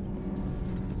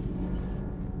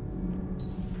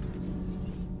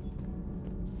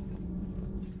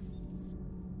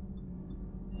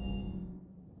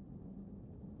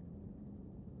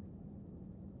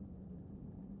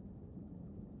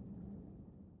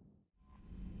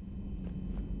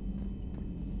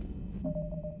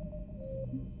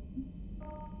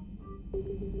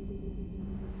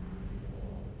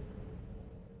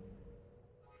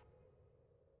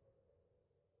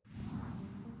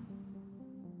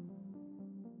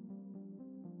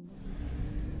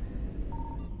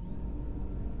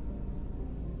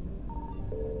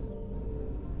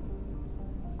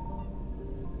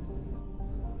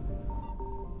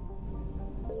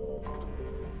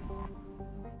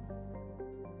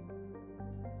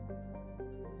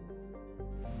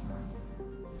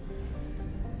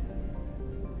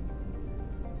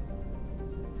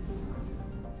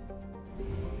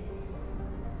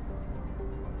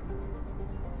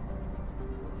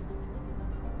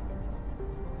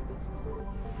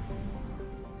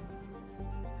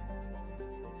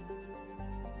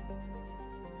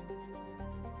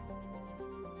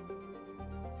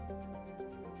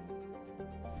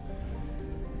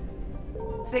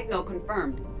 Signal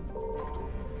confirmed.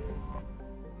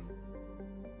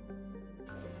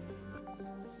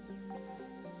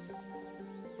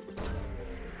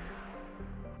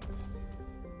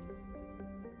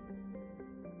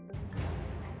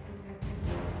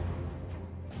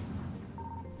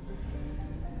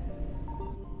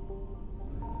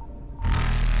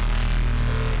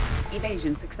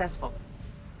 Evasion successful.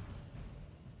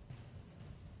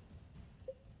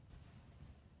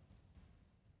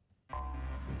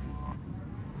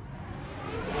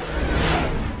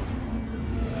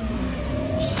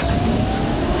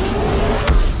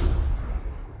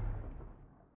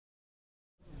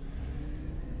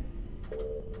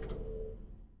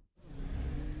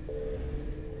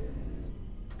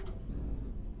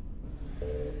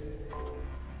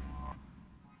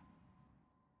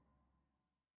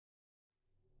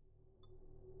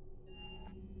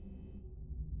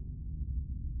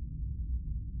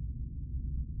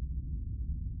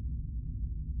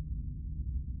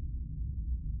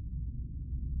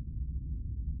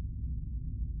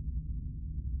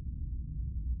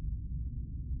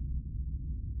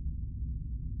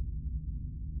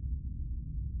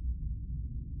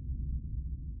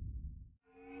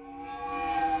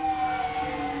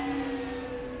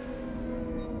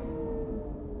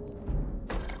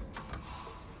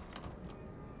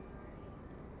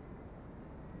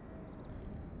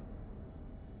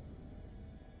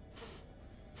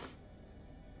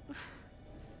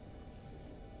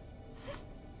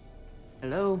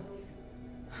 Hello?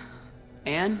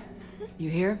 Anne?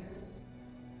 You here?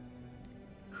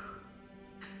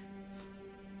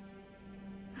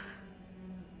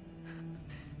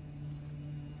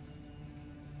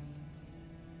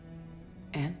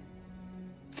 Anne?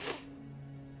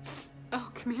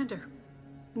 Oh, Commander.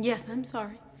 Yes, I'm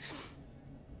sorry.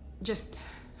 Just...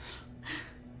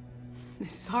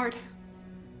 This is hard.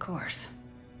 Of course.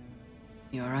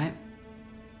 You alright?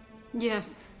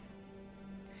 Yes.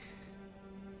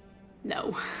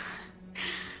 No.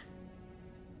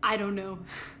 I don't know.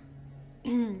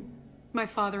 My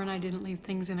father and I didn't leave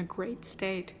things in a great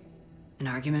state. An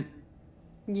argument?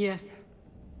 Yes.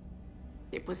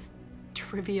 It was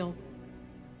trivial.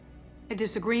 A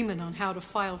disagreement on how to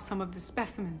file some of the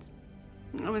specimens.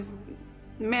 I was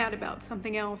mad about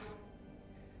something else.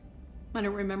 I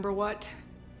don't remember what.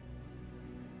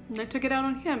 And I took it out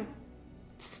on him.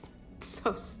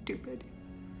 So stupid.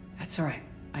 That's alright.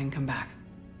 I can come back.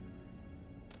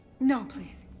 No,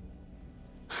 please.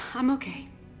 I'm okay.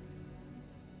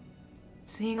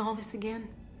 Seeing all this again?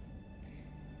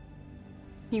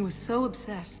 He was so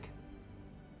obsessed.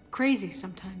 Crazy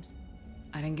sometimes.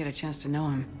 I didn't get a chance to know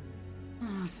him.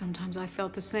 Oh, sometimes I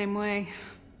felt the same way.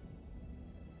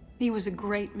 He was a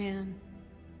great man.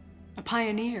 A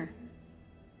pioneer.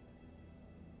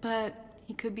 But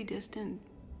he could be distant.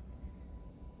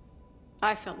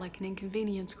 I felt like an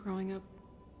inconvenience growing up.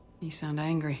 You sound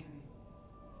angry.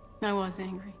 I was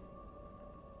angry.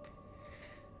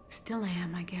 Still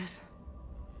am, I guess.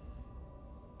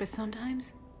 But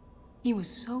sometimes, he was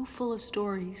so full of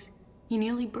stories, he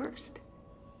nearly burst.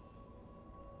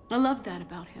 I loved that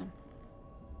about him.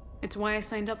 It's why I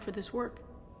signed up for this work.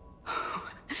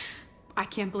 I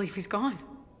can't believe he's gone.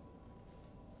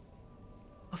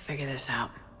 We'll figure this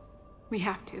out. We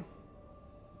have to.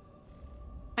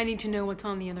 I need to know what's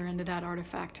on the other end of that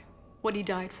artifact. What he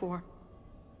died for.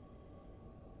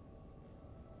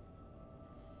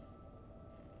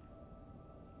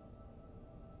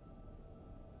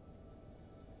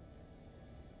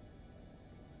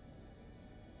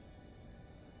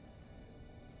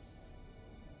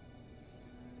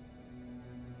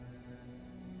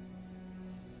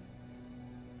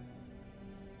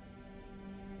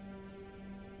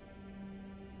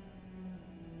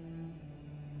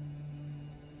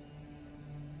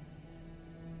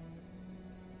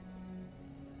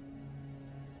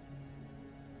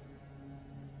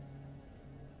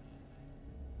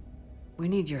 We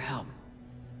need your help.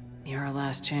 You're our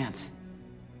last chance.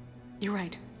 You're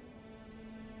right.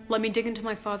 Let me dig into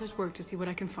my father's work to see what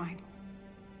I can find.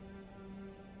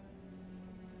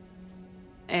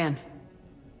 Anne,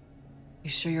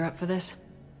 you sure you're up for this?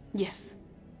 Yes.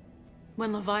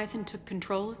 When Leviathan took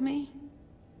control of me,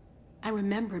 I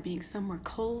remember being somewhere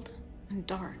cold and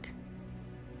dark.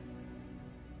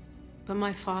 But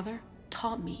my father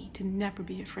taught me to never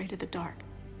be afraid of the dark.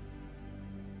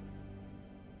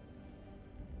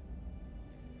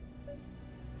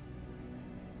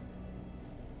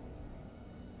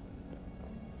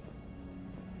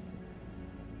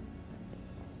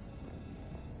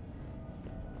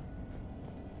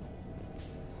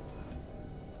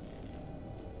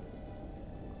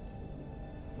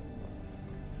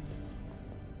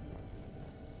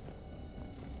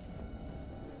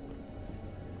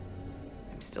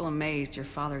 Still amazed your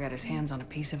father got his hands on a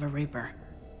piece of a Reaper.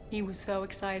 He was so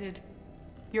excited.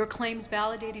 Your claims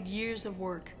validated years of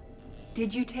work.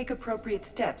 Did you take appropriate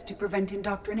steps to prevent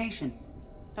indoctrination?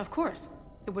 Of course.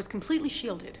 It was completely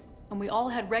shielded, and we all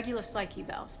had regular psych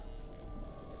evals.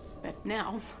 But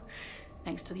now,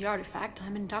 thanks to the artifact,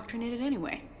 I'm indoctrinated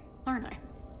anyway, aren't I?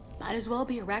 Might as well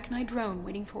be a Rachni drone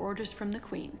waiting for orders from the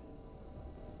Queen.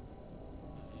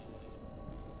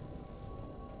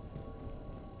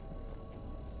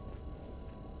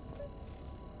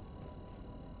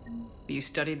 You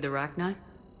studied the Rachni?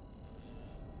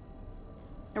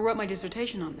 I wrote my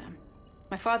dissertation on them.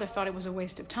 My father thought it was a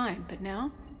waste of time, but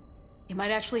now, it might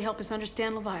actually help us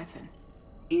understand Leviathan.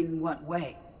 In what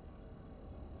way?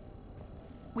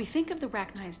 We think of the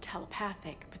Rachni as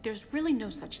telepathic, but there's really no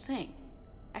such thing.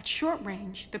 At short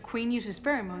range, the Queen uses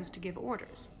pheromones to give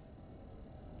orders.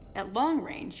 At long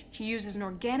range, she uses an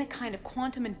organic kind of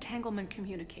quantum entanglement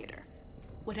communicator.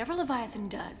 Whatever Leviathan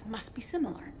does must be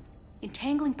similar.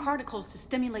 Entangling particles to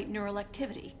stimulate neural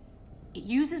activity. It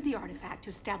uses the artifact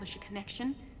to establish a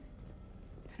connection,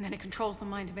 and then it controls the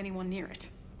mind of anyone near it.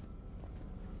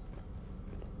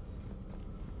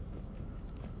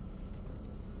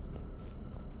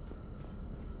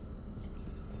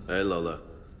 Hey, Lola.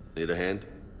 Need a hand?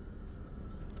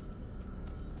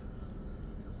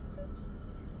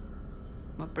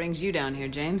 What brings you down here,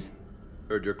 James?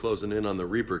 Heard you're closing in on the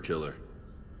Reaper killer.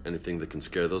 Anything that can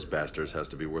scare those bastards has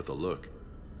to be worth a look.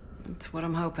 That's what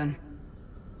I'm hoping.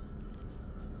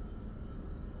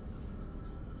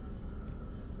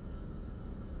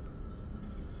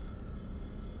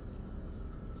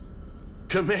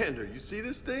 Commander, you see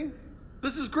this thing?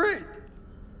 This is great!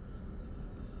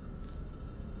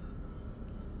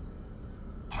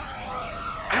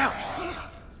 Ouch!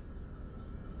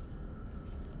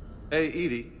 Hey,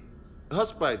 Edie.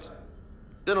 Husk bites,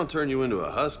 they don't turn you into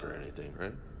a husk or anything,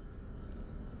 right?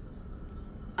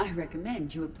 I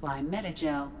recommend you apply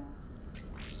Metagel.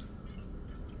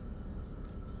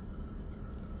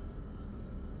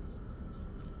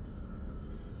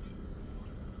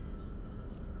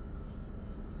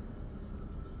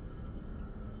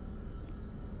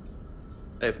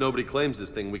 Hey, if nobody claims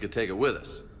this thing, we could take it with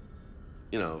us.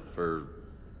 You know, for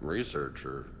research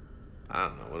or, I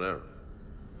don't know, whatever.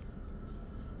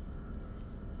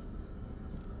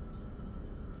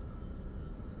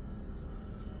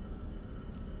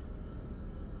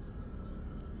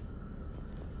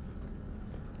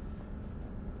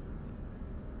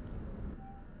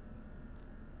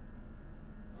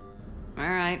 All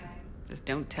right. Just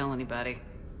don't tell anybody.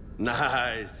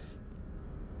 Nice.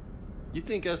 You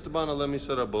think Esteban will let me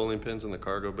set up bowling pins in the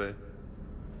cargo bay?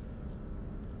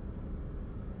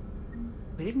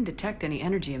 We didn't detect any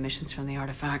energy emissions from the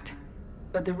artifact.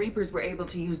 But the Reapers were able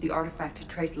to use the artifact to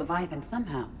trace Leviathan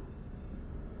somehow.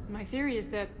 My theory is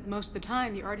that most of the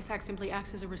time, the artifact simply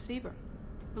acts as a receiver.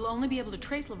 We'll only be able to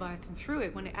trace Leviathan through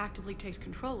it when it actively takes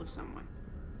control of someone.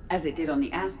 As it did on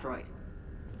the asteroid.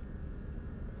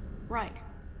 Right.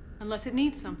 Unless it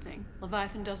needs something,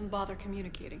 Leviathan doesn't bother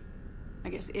communicating. I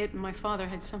guess it and my father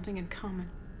had something in common.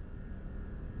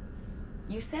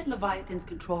 You said Leviathan's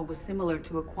control was similar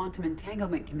to a quantum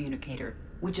entanglement communicator,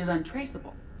 which is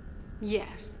untraceable.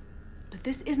 Yes, but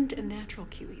this isn't a natural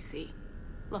QEC.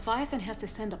 Leviathan has to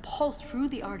send a pulse through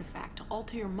the artifact to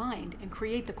alter your mind and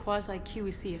create the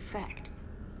quasi-QEC effect.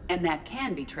 And that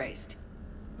can be traced.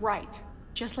 Right.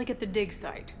 Just like at the dig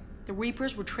site. The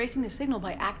Reapers were tracing the signal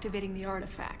by activating the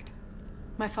artifact.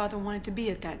 My father wanted to be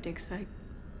at that dig site.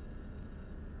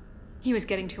 He was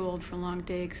getting too old for long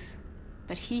digs,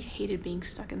 but he hated being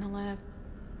stuck in the lab.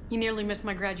 He nearly missed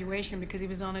my graduation because he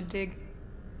was on a dig.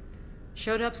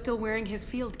 Showed up still wearing his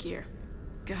field gear.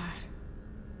 God,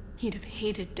 he'd have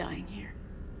hated dying here.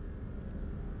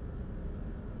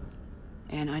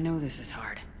 And I know this is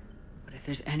hard, but If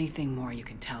there's anything more you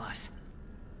can tell us.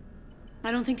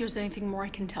 I don't think there's anything more I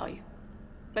can tell you.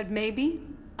 But maybe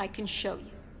I can show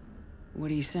you. What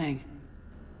are you saying?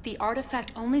 The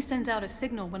artifact only sends out a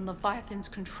signal when Leviathan's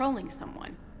controlling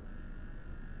someone.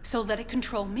 So let it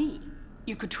control me.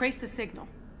 You could trace the signal.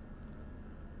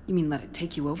 You mean let it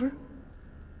take you over?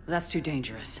 That's too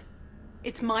dangerous.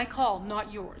 It's my call,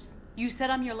 not yours. You said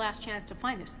I'm your last chance to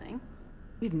find this thing.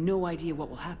 We have no idea what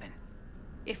will happen.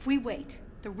 If we wait,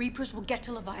 the Reapers will get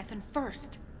to Leviathan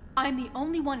first. I'm the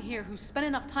only one here who's spent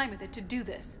enough time with it to do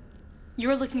this.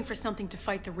 You're looking for something to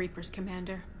fight the Reapers,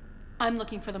 Commander. I'm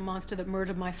looking for the monster that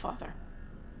murdered my father.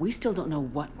 We still don't know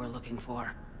what we're looking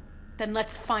for. Then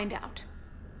let's find out.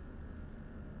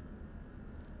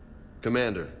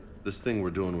 Commander, this thing we're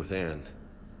doing with Anne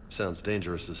sounds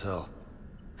dangerous as hell.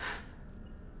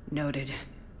 Noted.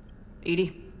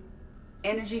 EDI?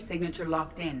 Energy signature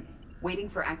locked in. Waiting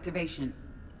for activation.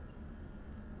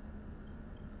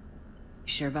 You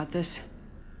sure about this?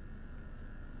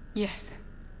 Yes.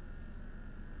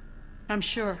 I'm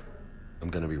sure. I'm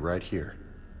gonna be right here.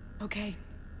 Okay.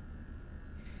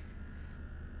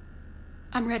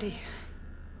 I'm ready.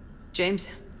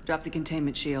 James, drop the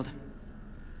containment shield.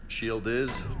 Shield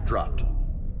is dropped.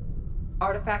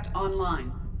 Artifact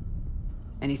online.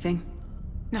 Anything?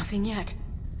 Nothing yet.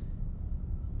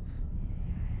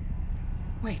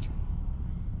 Wait.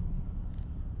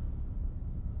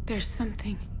 There's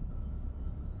something.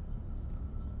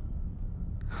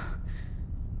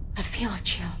 I feel a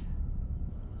chill.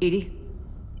 EDI?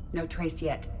 No trace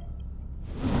yet.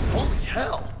 Holy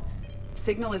hell!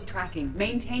 Signal is tracking.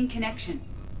 Maintain connection.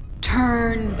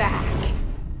 Turn back.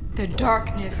 The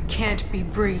darkness can't be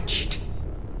breached.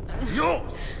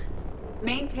 Yours!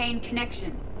 Maintain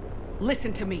connection.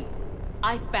 Listen to me.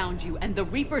 I found you, and the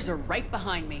Reapers are right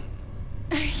behind me.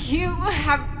 You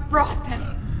have brought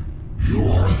them. You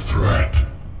are a threat.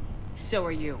 So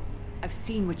are you. I've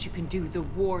seen what you can do. The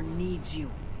war needs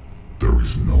you. There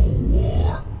is no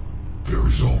war. There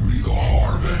is only the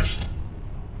harvest.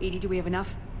 EDI, do we have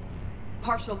enough?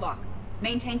 Partial lock.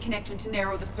 Maintain connection to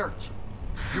narrow the search.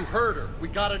 You heard her. We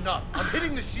got enough. I'm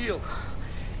hitting the shield.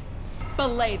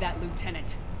 Belay that,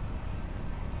 Lieutenant.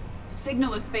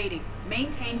 Signal is fading.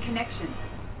 Maintain connection.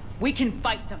 We can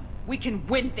fight them. We can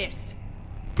win this.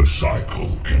 The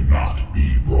cycle cannot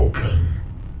be broken.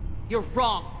 You're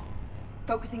wrong.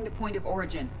 Focusing the point of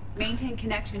origin. Maintain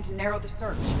connection to narrow the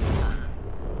search.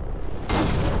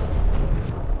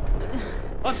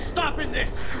 I'm stopping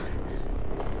this!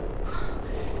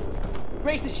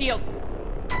 Raise the shield.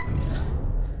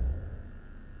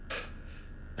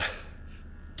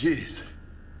 Jeez.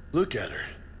 Look at her.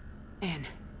 Anne,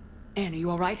 are you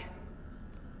all right?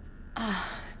 I'm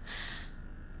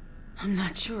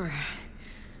not sure.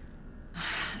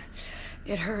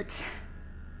 It hurts.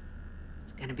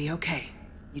 It's gonna be okay.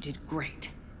 You did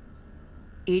great.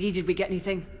 EDI, did we get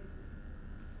anything?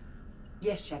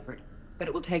 Yes, Shepard. But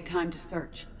it will take time to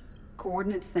search.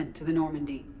 Coordinates sent to the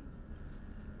Normandy.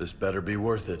 This better be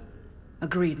worth it.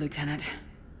 Agreed, Lieutenant.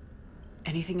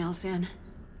 Anything else, Anne?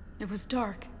 It was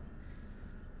dark.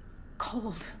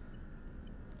 Cold.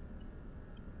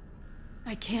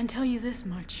 I can tell you this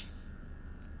much.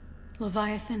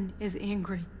 Leviathan is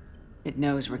angry. It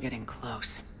knows we're getting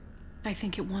close. I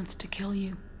think it wants to kill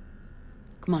you.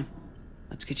 Come on.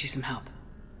 Let's get you some help.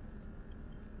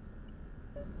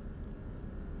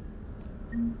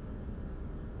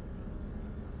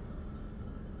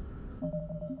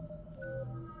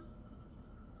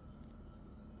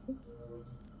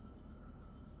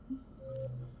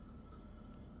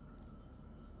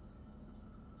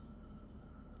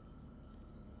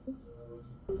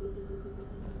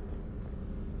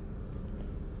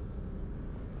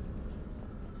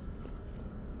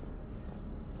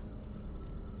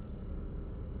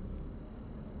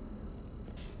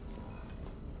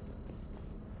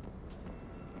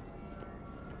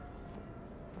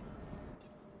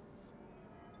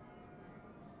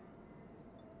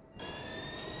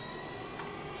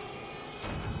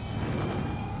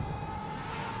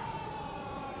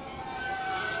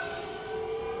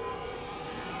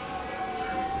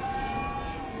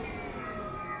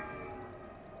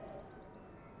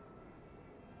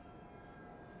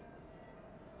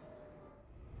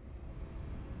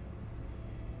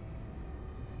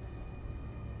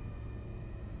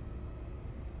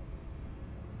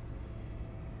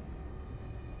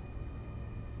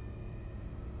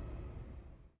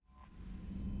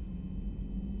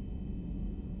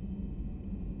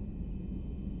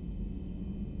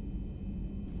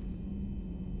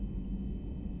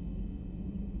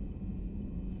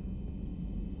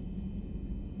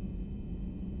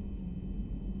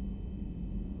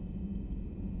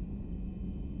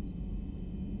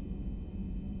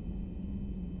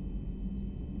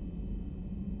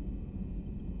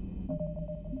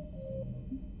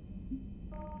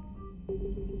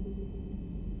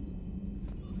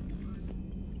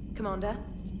 Commander?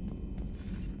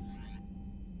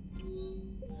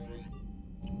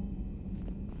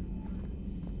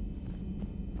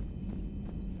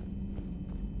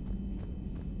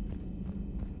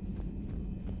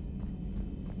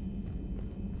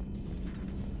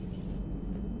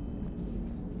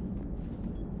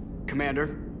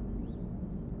 Commander?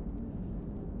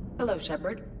 Hello,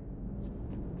 Shepard.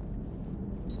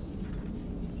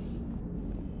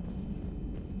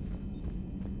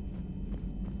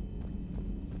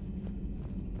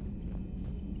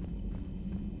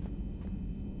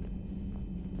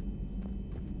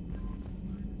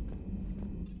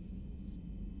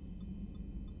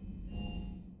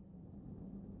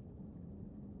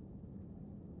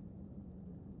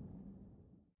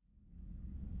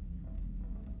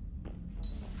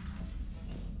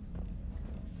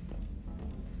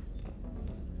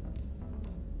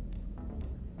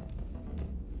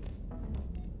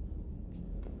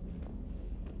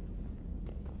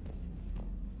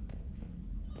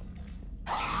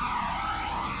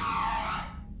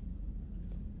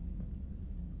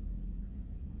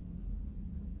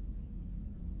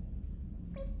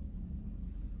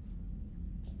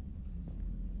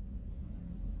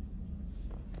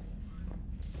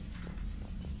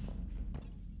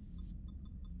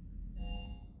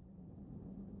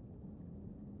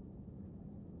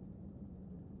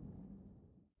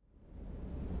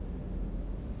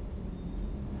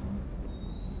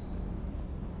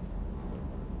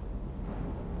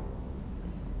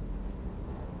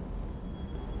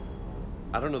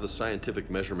 I don't know the scientific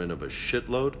measurement of a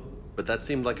shitload, but that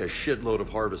seemed like a shitload of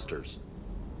harvesters.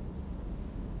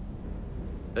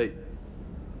 Hey.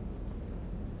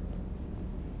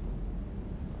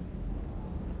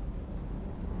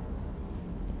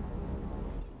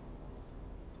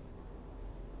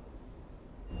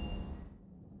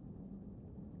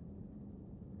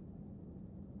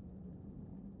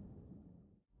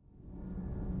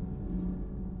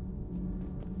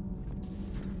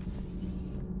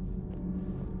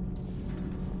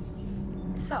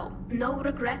 So, no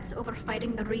regrets over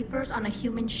fighting the Reapers on a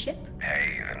human ship?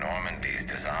 Hey, the Normandy's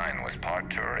design was part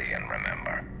Turian,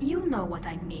 remember? You know what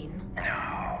I mean.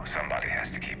 No, somebody has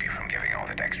to keep you from giving all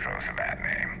the Dextros a bad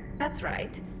name. That's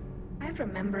right. I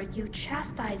remember you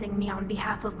chastising me on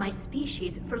behalf of my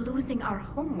species for losing our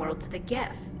homeworld to the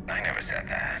Geth. I never said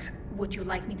that. Would you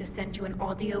like me to send you an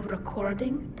audio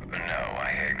recording? No,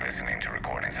 I hate listening to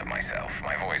recordings of myself.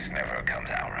 My voice never comes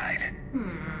out right.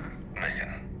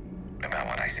 Listen, about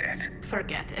what I said.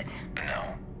 Forget it.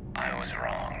 No, I was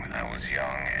wrong. I was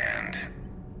young and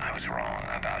I was wrong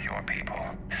about your people.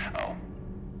 Oh,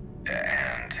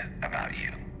 and about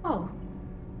you. Oh,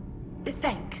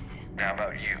 thanks. How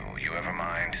about you? You ever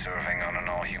mind serving on an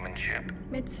all-human ship?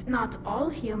 It's not all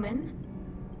human,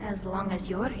 as long as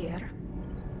you're here.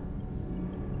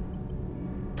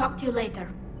 Talk to you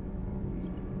later.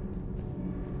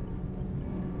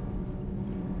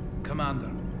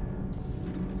 Commander.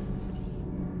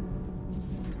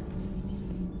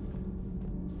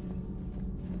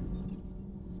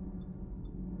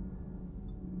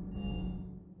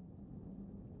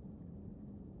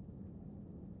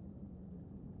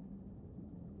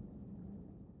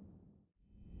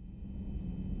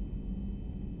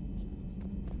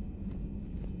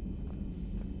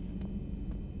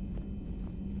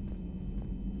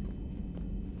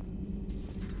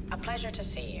 A pleasure to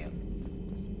see you.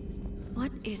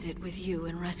 What is it with you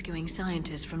and rescuing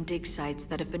scientists from dig sites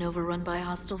that have been overrun by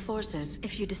hostile forces?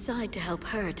 If you decide to help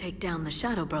her take down the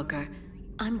Shadow Broker,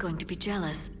 I'm going to be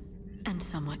jealous and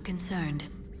somewhat concerned.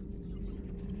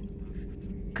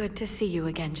 Good to see you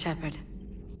again, Shepard.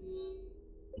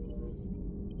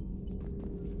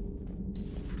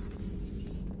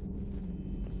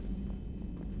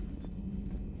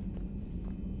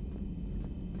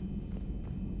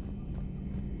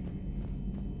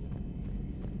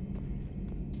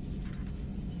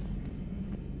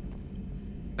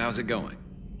 How's it going?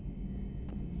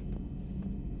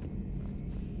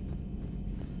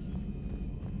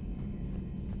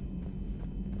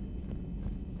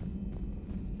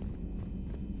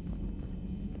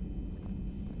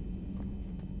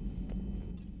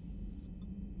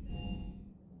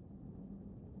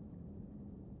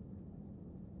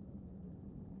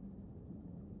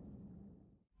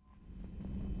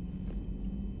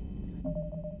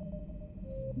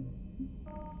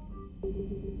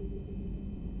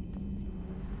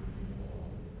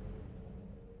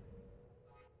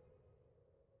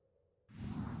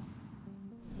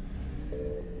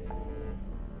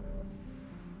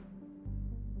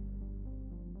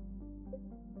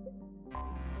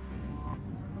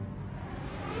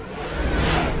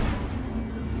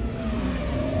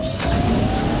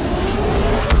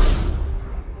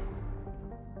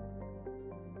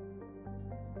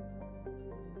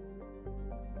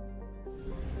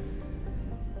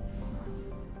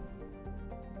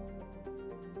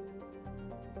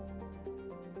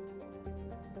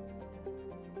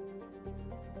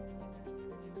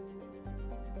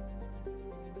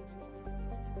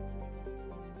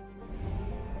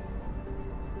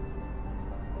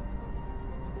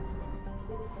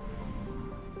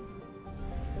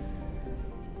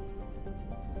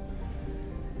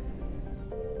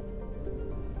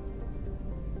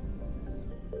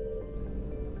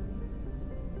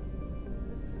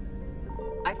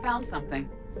 found something.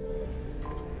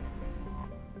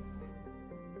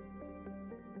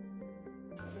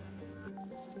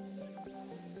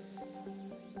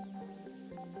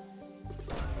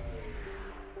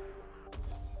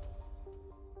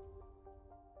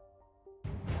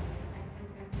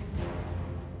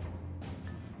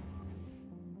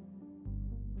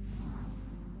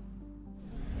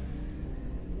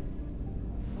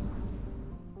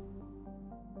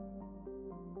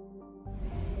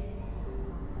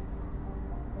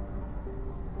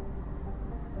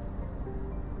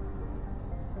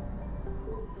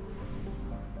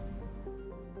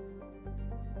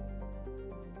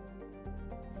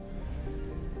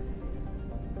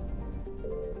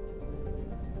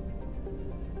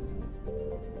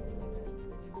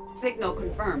 Signal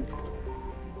confirmed.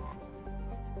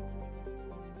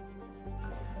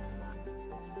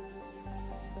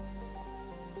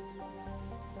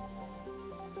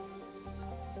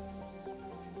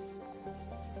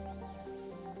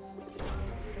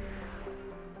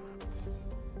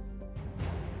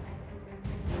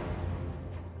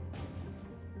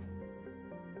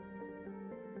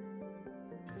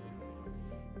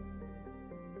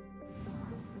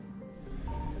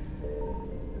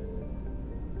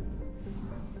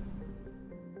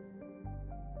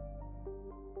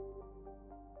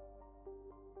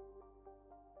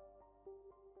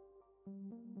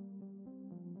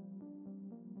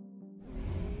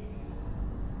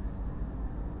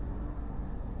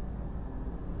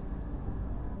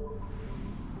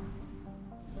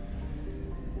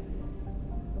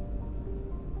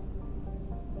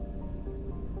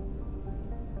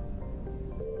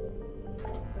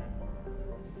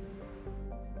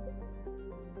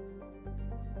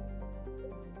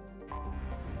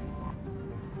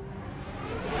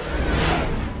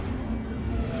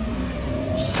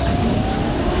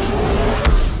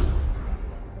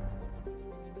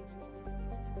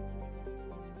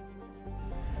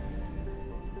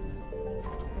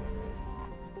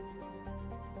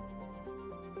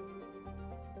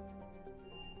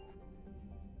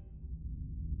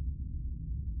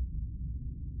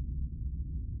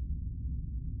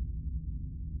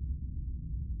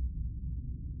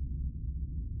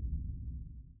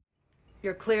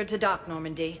 You're cleared to dock,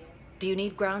 Normandy. Do you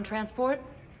need ground transport?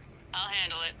 I'll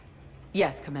handle it.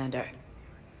 Yes, Commander.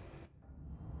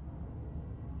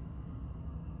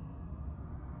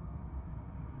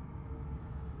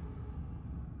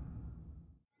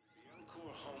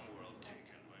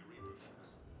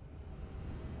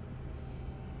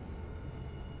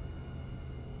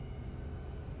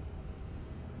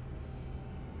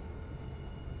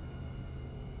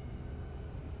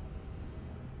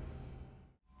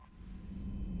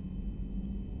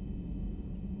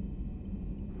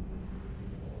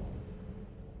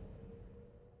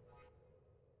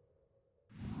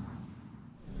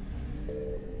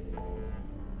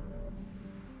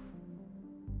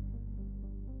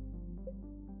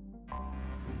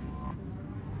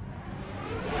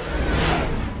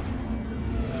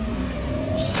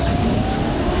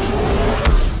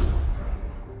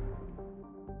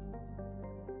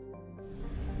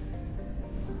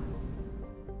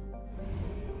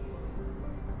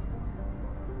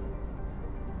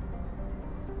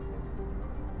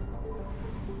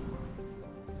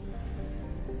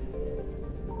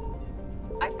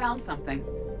 I found something.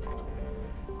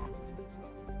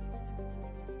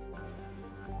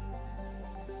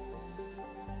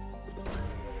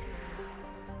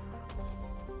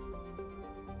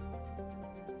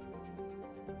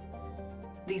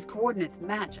 These coordinates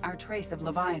match our trace of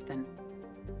Leviathan.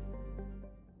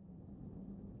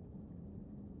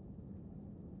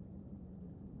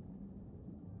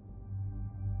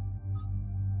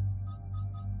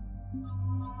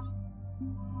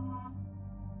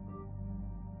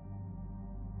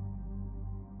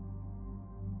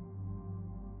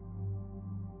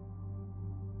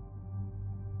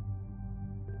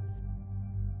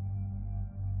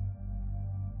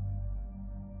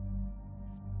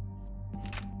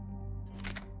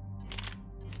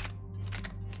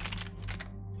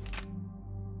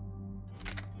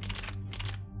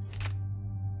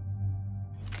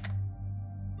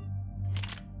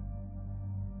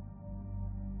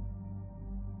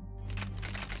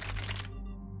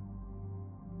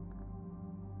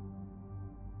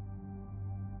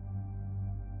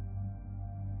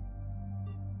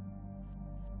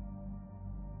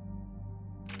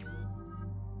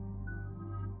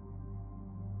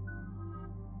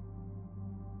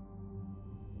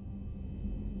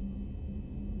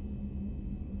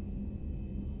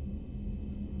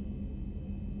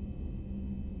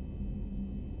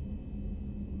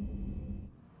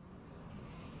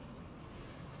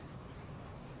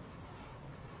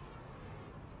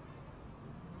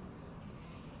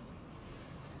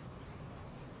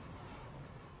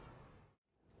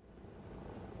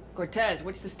 Cortez,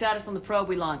 what's the status on the probe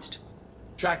we launched?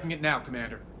 Tracking it now,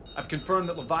 Commander. I've confirmed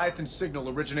that Leviathan's signal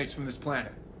originates from this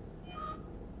planet.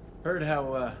 Heard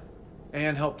how,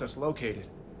 Anne helped us locate it.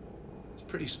 It's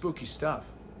pretty spooky stuff.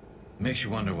 Makes you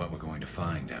wonder what we're going to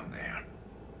find down there.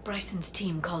 Bryson's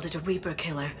team called it a Reaper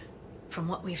killer. From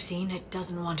what we've seen, it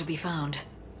doesn't want to be found.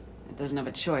 It doesn't have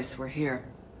a choice, we're here.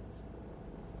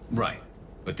 Right.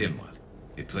 But then what?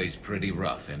 It plays pretty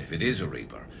rough, and if it is a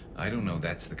Reaper, I don't know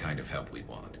that's the kind of help we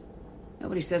want.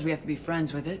 Nobody says we have to be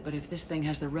friends with it, but if this thing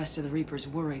has the rest of the Reapers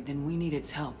worried, then we need its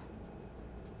help.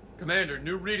 Commander,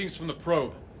 new readings from the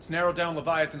probe. It's narrowed down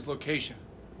Leviathan's location.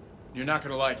 You're not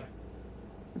gonna like it.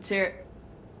 Let's hear it.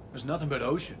 There's nothing but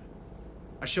ocean.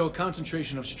 I show a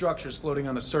concentration of structures floating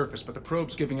on the surface, but the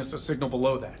probe's giving us a signal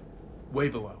below that. Way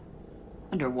below.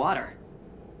 Underwater?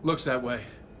 Looks that way.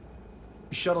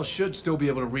 The shuttle should still be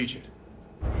able to reach it.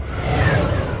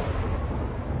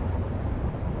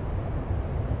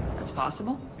 That's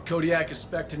possible? The Kodiak is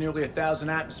spec'd to nearly 1,000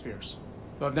 atmospheres,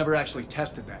 but I've never actually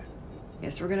tested that.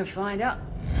 Guess we're gonna find out.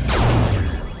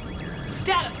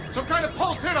 Status! Some kind of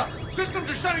pulse hit us! Systems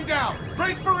are shutting down!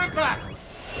 Brace for impact!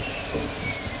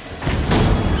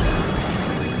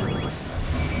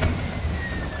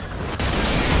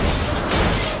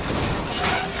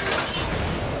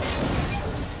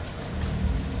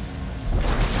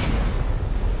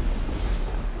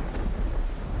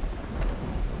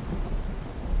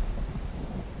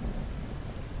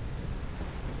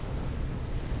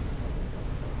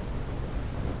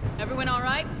 Everyone all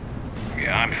right?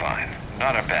 Yeah, I'm fine.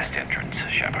 Not our best entrance,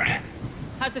 Shepard.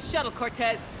 How's the shuttle,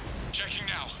 Cortez? Checking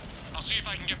now. I'll see if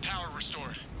I can get power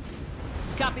restored.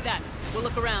 Copy that. We'll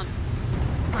look around.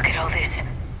 Look at all this.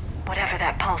 Whatever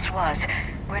that pulse was,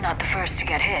 we're not the first to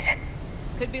get hit.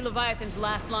 Could be Leviathan's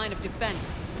last line of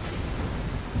defense.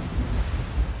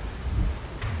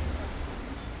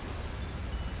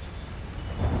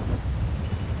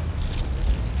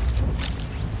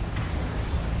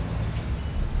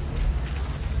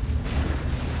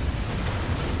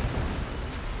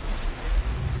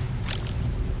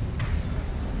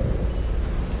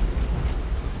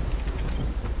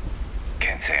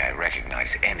 Can't say I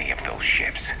recognize any of those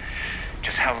ships.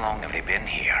 Just how long have they been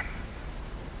here?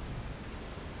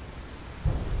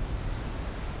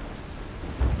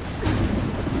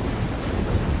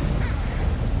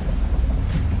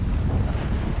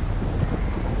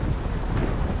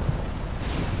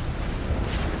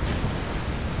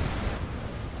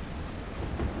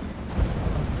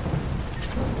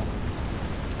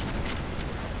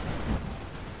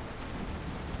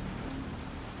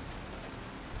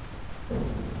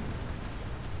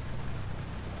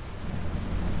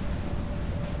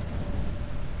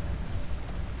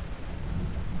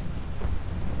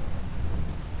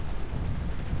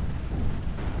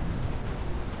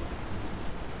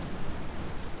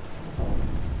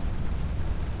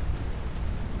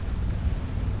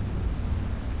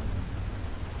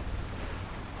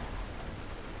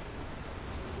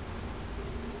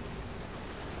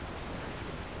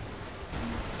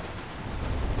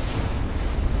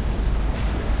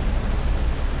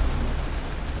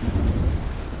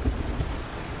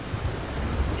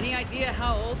 Idea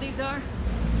how old these are?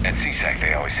 At CSEC,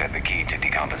 they always said the key to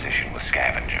decomposition was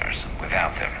scavengers.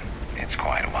 Without them, it's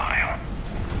quite a while.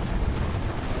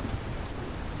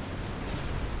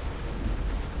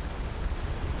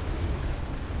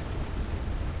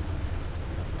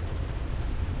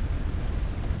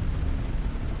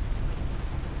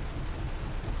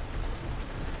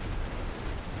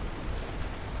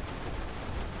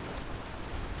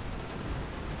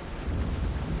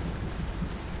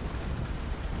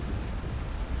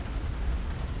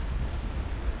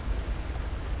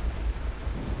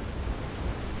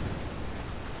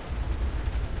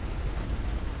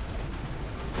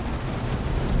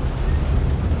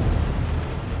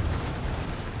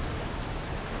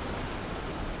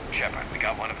 Shepard, we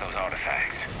got one of those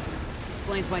artifacts.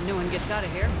 Explains why no one gets out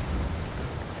of here.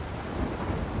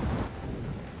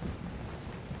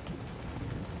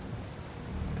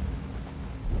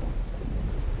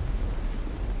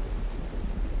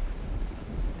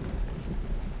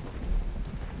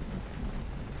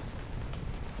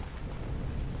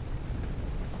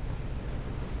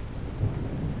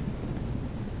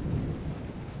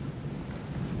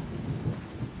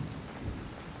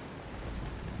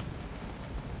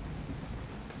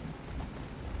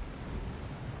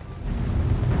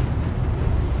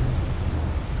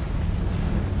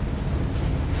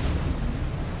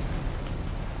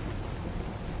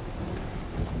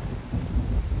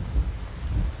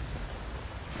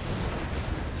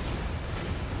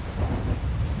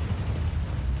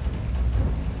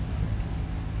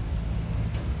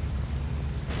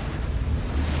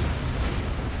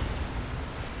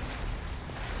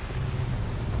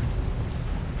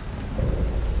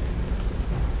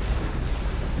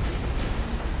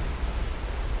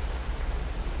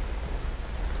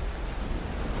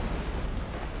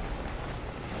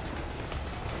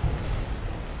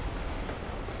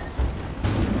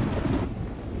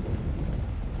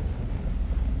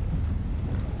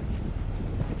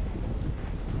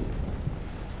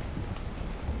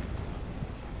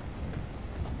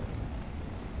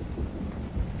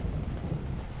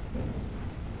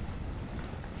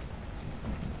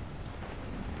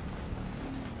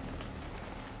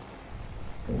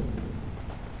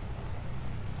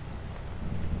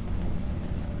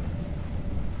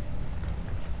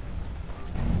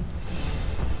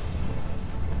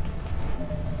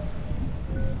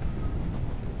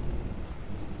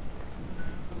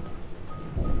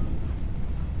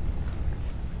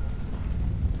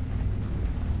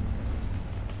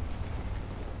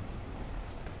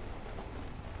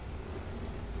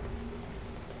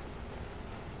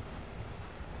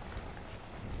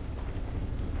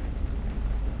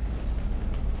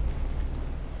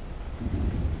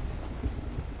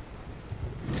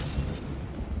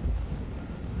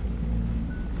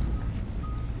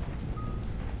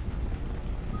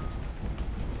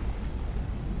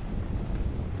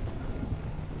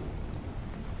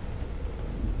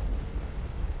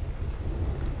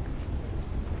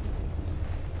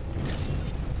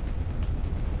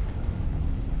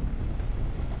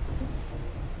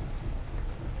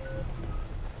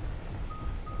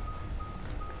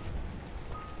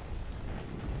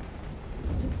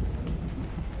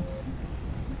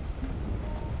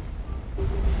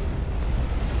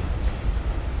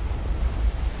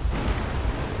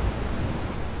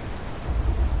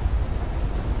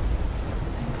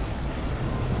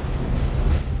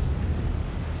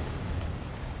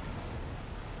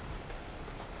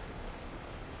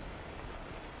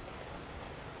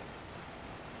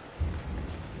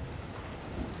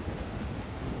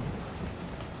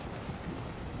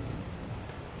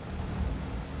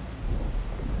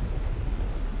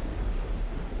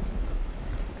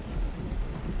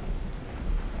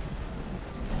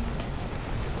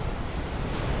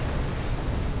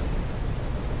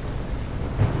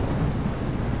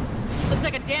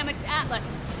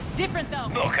 Different though.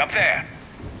 Look, up there.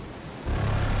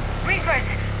 Reapers!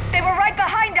 They were right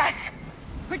behind us!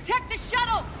 Protect the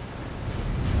shuttle!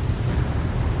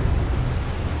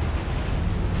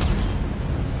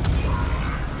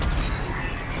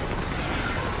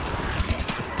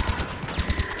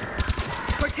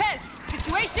 Cortez!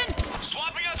 Situation?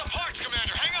 Swapping out the parts,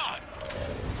 Commander. Hang on.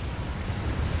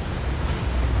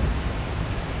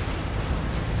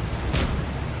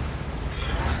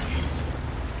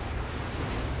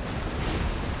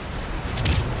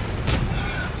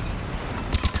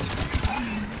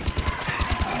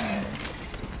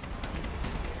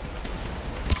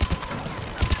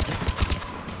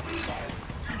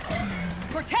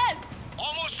 Cortez!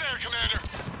 Almost there, Commander.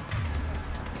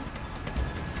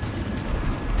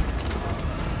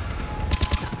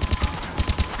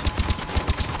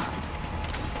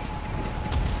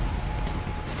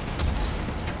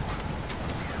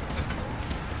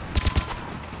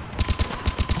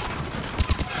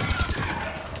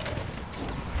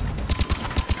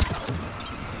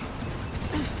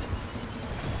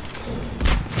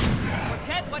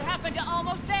 Cortez, what happened to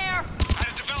almost there?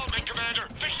 Had a development, Commander.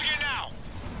 Fixing it now.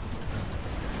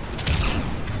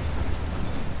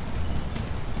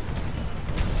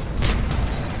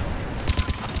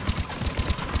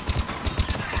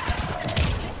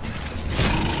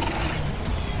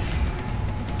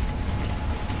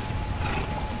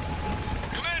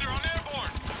 Commander, I'm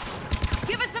airborne.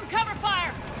 Give us some cover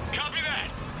fire! Copy that.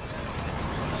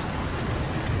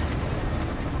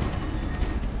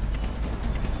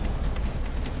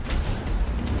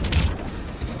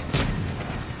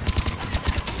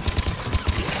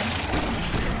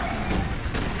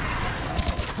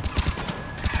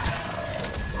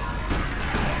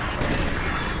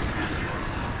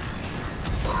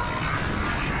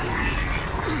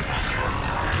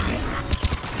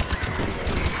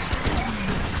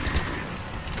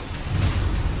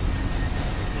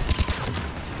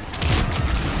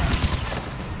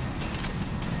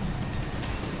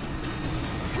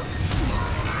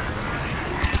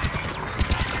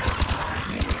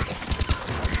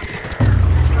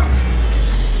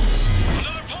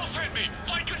 Another pulse hit me.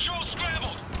 Flight control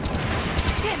scrambled.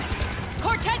 Damn it!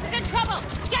 Cortez is in trouble!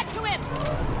 Get to him!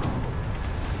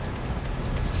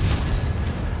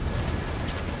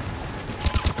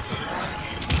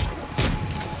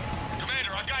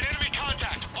 Commander, I've got enemy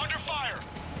contact. Under fire.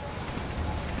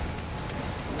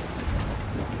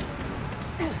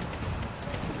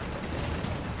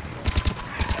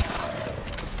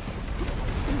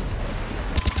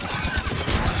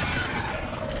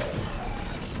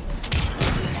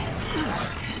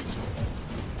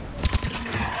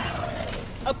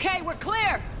 Okay, we're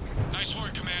clear! Nice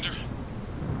work, Commander.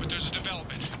 But there's a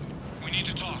development. We need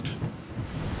to talk.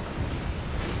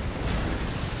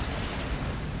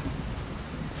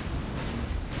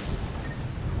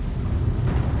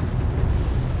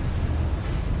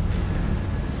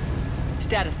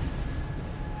 Status.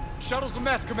 Shuttle's a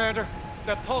mess, Commander.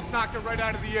 That pulse knocked it right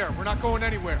out of the air. We're not going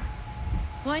anywhere.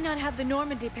 Why not have the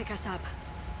Normandy pick us up?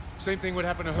 Same thing would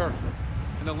happen to her.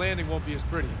 And the landing won't be as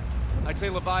pretty. I'd say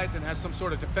Leviathan has some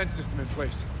sort of defense system in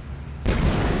place.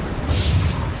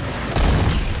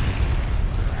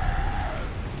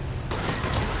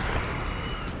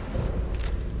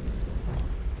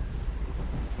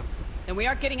 And we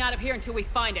aren't getting out of here until we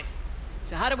find it.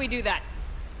 So how do we do that?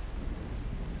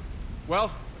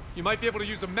 Well, you might be able to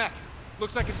use a mech.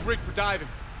 Looks like it's rigged for diving.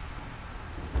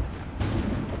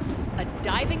 A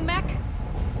diving mech?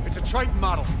 It's a Triton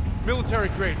model. Military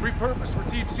grade, repurposed for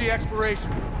deep sea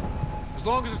exploration. As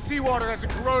long as the seawater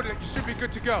hasn't corroded it, you should be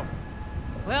good to go.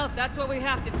 Well, if that's what we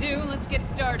have to do, let's get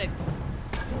started.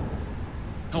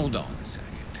 Hold on a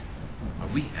second. Are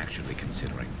we actually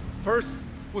considering... First,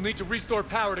 we'll need to restore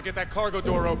power to get that cargo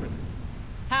door open.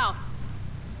 How?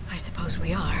 I suppose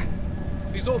we are.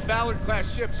 These old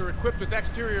Ballard-class ships are equipped with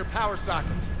exterior power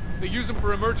sockets. They use them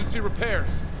for emergency repairs.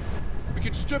 We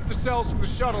can strip the cells from the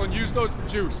shuttle and use those for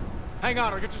juice. Hang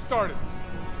on, I'll get you started.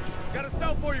 Got a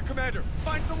cell for you, Commander.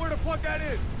 Find somewhere to plug that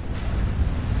in.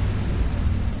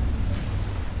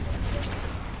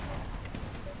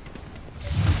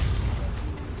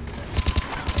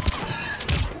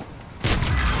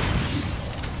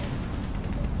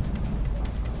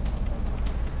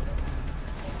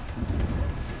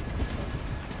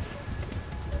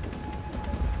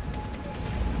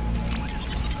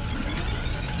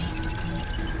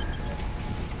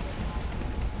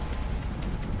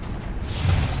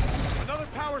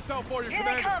 Cell for you, Here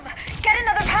Commander. they come! Get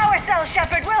another power cell,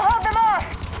 Shepard! We'll hold them off!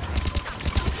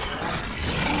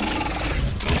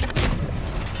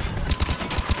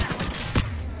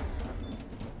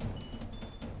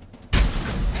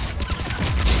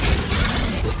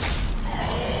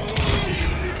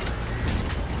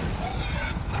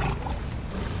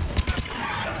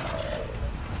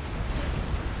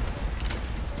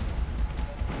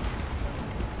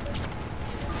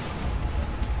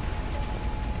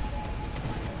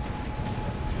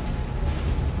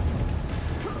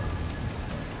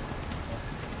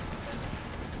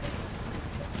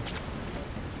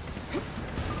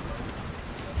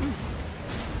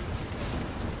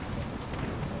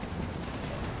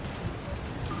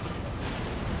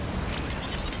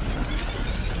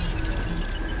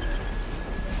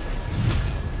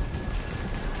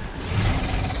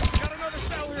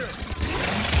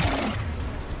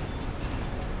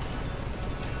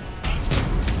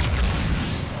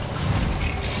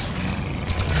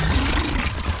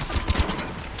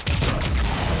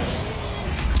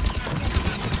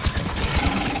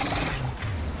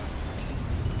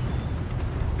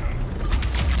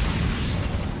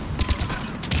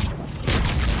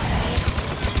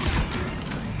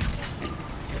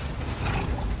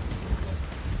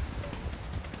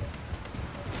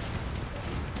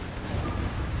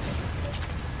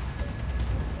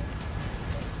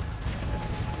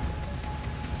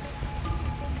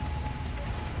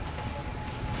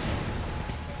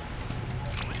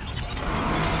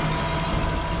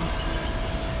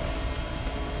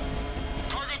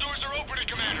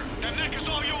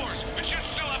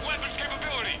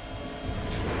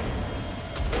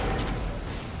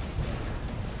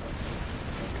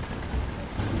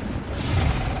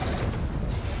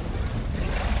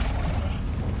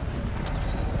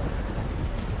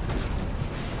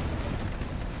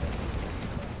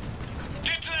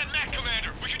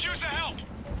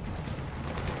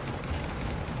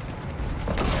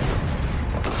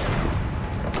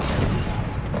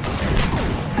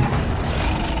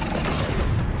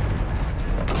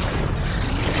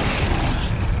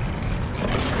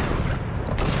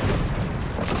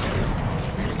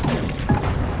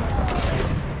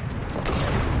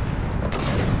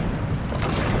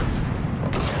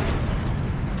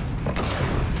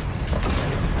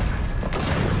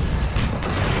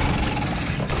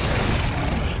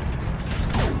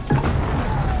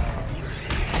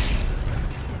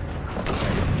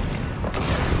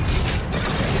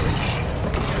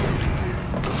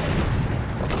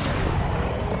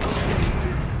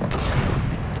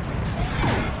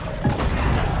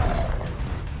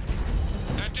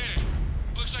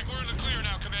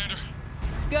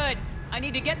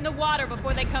 need to get in the water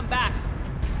before they come back.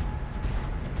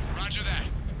 Roger that.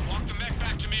 Walk the mech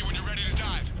back to me when you're ready to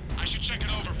dive. I should check it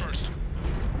over first.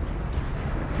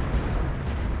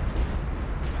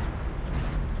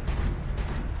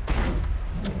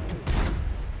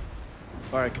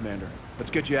 All right, Commander.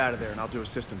 Let's get you out of there and I'll do a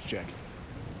systems check.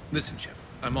 Listen, Chip,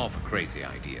 I'm all for crazy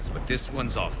ideas, but this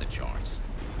one's off the charts.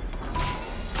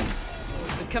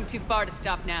 We've come too far to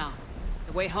stop now.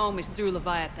 The way home is through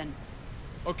Leviathan.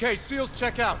 Okay, SEALs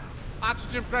check out.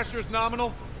 Oxygen pressure is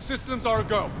nominal. Systems are a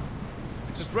go.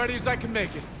 It's as ready as I can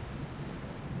make it.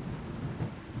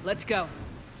 Let's go.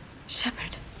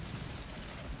 Shepard.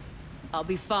 I'll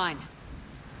be fine.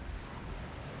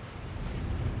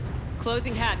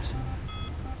 Closing hatch.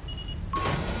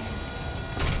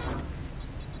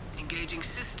 Engaging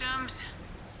systems.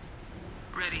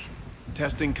 Ready.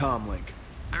 Testing comm link.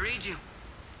 I read you.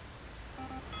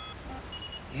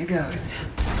 Here goes.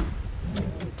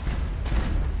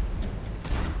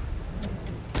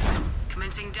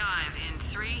 Commencing dive in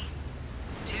 3,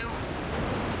 2, 1.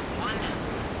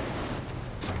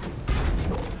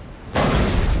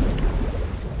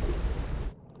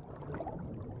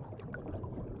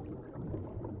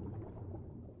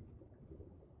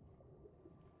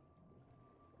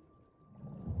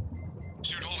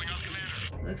 Suit holding up,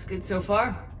 Commander. Looks good so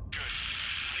far. Good.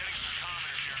 Getting some comm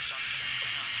interference on the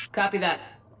thing. Copy that.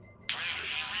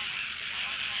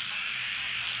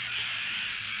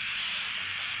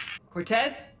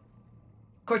 Cortez?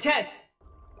 Cortez!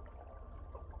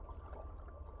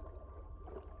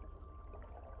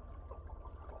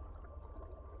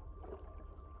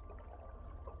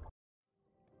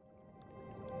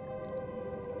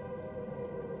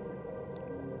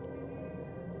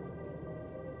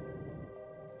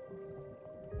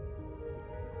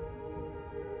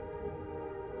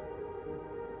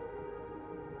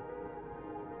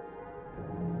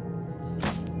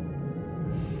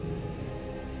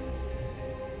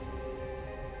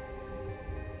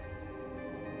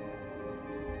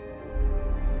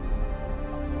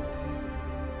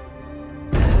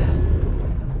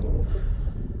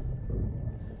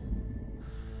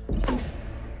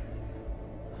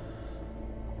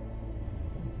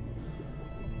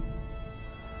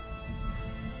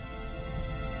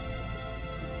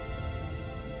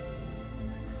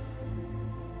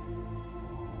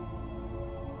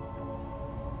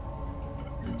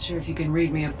 Not sure if you can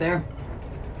read me up there.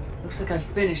 Looks like I've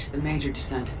finished the major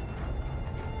descent.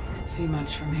 Can't see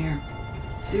much from here.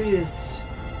 Suit is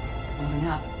holding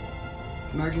up.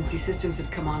 Emergency systems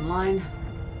have come online.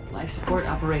 Life support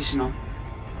operational.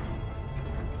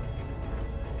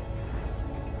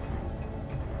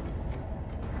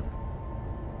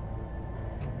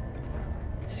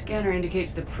 Scanner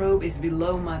indicates the probe is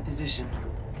below my position.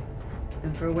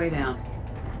 Looking for a way down.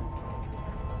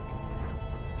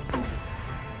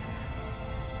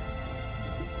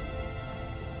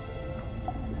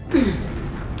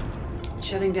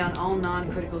 Shutting down all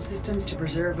non-critical systems to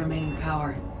preserve remaining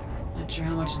power. Not sure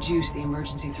how much juice the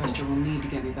emergency thruster will need to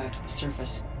get me back to the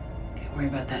surface. Can't worry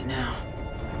about that now.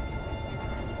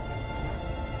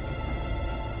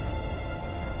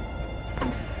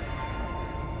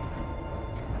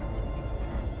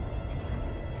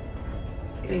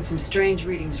 Getting some strange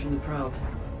readings from the probe.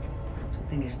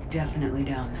 Something is definitely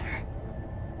down there.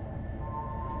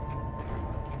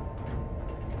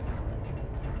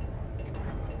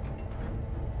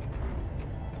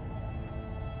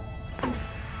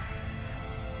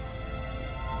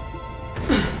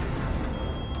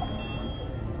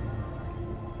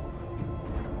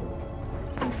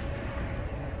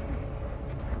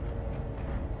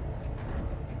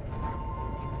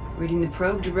 Reading the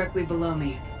probe directly below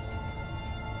me.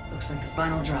 Looks like the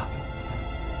final drop.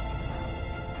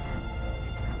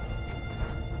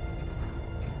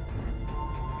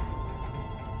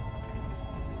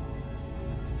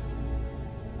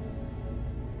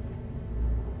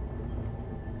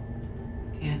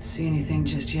 Can't see anything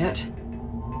just yet.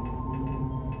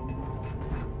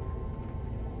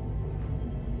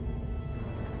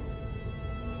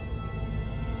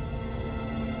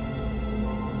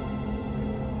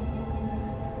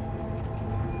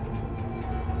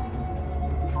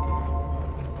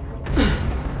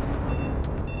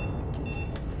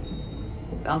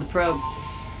 Found the probe.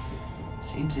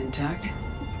 Seems intact.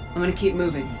 I'm gonna keep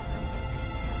moving.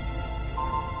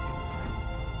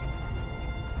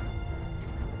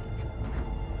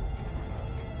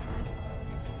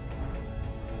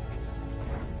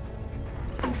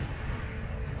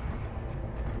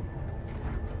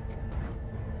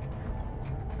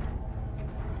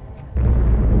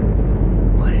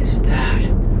 What is that?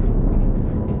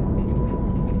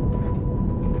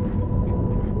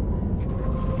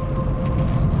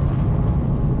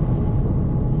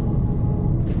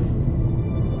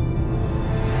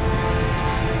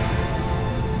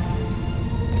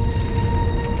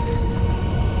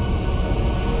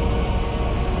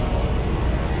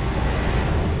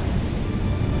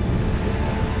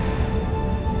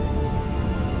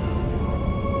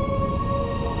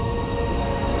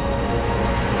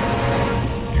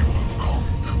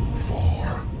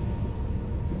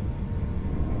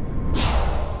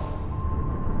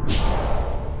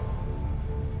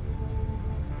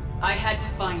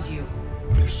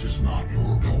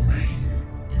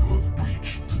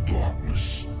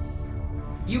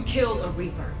 You killed a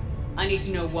Reaper. I need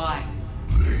to know why.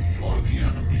 They are the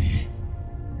enemy.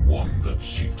 One that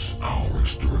seeks our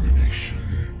extermination.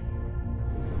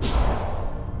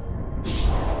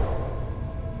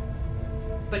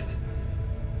 But...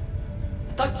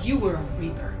 I thought you were a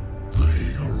Reaper.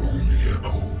 They are only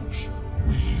echoes.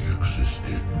 We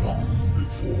existed long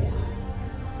before.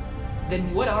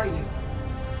 Then what are you?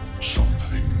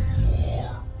 Something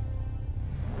more.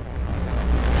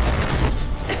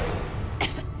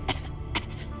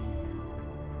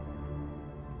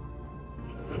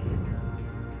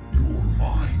 Your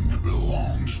mind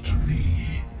belongs to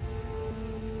me.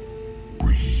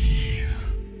 Breathe.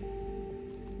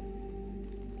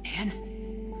 Man?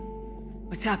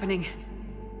 What's happening?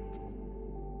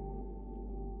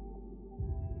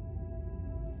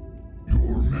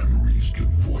 Your memories give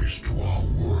voice to our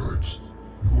words.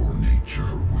 Your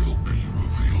nature will be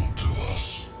revealed to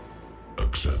us.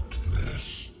 Accept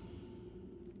this.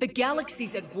 The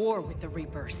galaxy's at war with the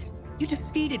Reapers. You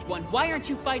defeated one. Why aren't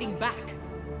you fighting back?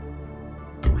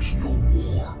 There is no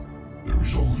war. There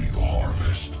is only the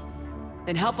harvest.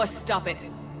 Then help us stop it.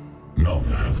 None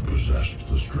have possessed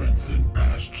the strength in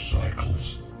past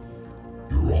cycles.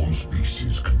 Your own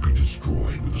species could be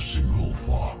destroyed with a single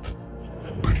thought.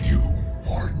 But you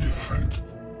are different.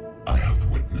 I have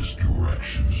witnessed your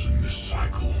actions in this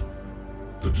cycle.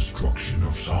 The destruction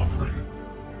of Sovereign,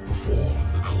 the fall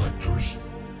of the Collectors.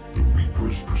 The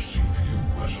Reapers perceive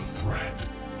you as a threat.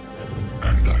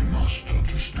 And I must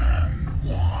understand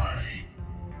why.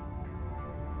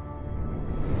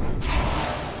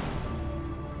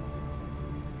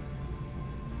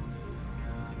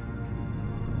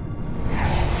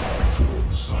 Before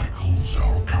the cycles,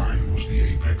 our kind was the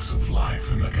apex of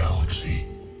life in the galaxy.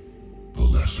 The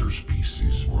lesser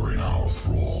species were in our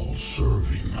thrall,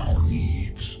 serving our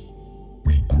needs.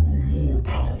 We grew more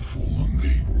powerful and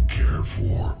they were cared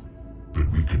for, but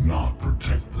we could not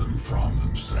protect them from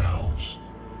themselves.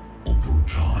 Over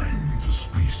time, the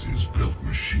species built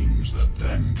machines that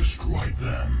then destroyed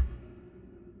them.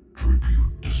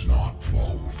 Tribute does not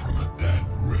flow from a dead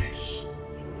race.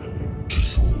 To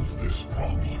solve this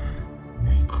problem,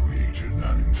 we created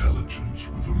an intelligence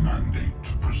with a mandate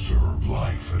to preserve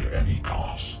life at any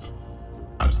cost.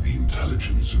 As the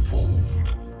intelligence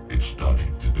evolved, it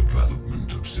studied the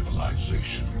development of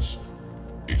civilizations.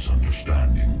 Its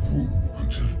understanding grew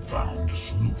until it found a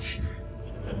solution.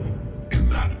 In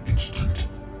that instant,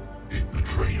 it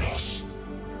betrayed us.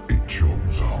 It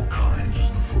chose our kind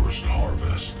as the first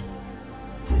harvest.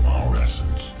 From our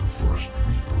essence, the first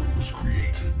Reaper was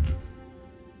created.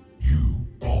 You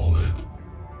call it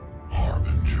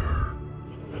Harbinger.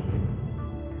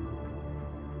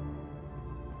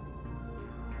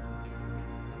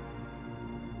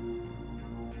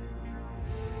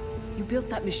 You built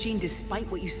that machine despite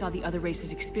what you saw the other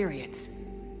races experience.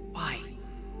 Why?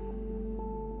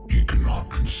 You cannot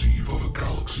conceive of a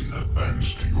galaxy that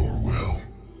bends to your will.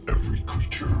 Every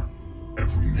creature,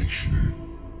 every nation,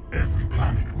 every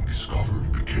planet we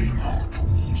discovered became our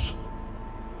tools.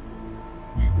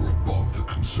 We were above the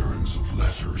concerns of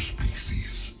lesser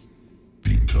species.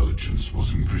 The intelligence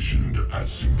was envisioned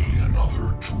as simply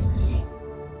another tool.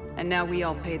 And now we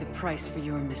all pay the price for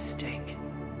your mistake.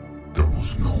 There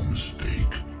was no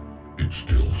mistake. It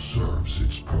still serves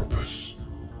its purpose.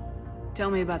 Tell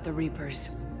me about the Reapers.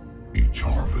 Each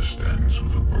harvest ends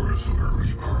with the birth of a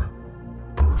Reaper.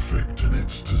 Perfect in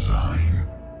its design.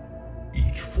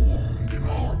 Each formed in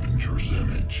Harbinger's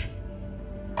image.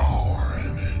 Our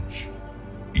image.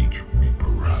 Each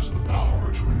Reaper has the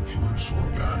power to influence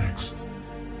organics.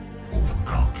 Over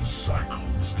countless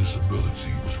cycles, this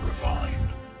ability was refined,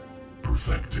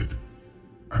 perfected,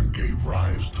 and gave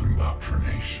rise to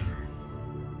indoctrination.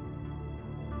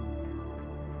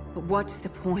 But what's the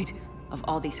point of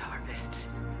all these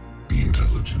harvests? The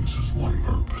intelligence has one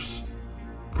purpose.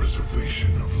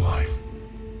 Preservation of life.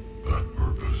 That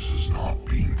purpose is not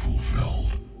being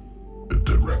fulfilled. It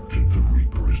directed the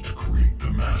Reapers to create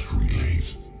the mass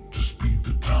relays, to speed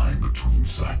the time between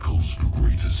cycles for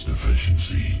greatest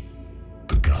efficiency.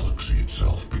 The galaxy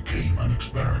itself became an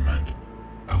experiment.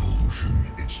 Evolution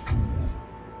its tool.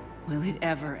 Will it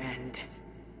ever end?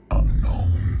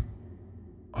 Unknown.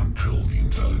 Until the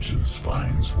intelligence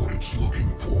finds what it's looking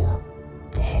for,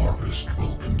 the harvest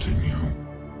will continue.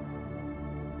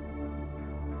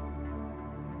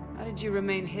 How did you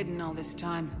remain hidden all this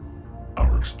time?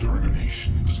 Our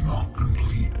extermination was not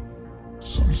complete.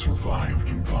 Some survived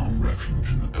and found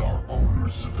refuge in the dark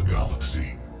corners of the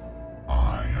galaxy.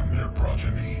 I am their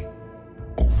progeny.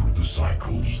 Over the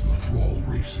cycles, the thrall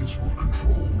races were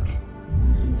controlled,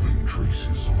 removing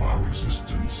traces of our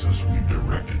existence as we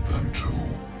directed them to.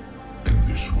 In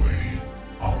this way,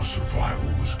 our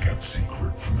survival was kept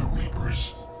secret from the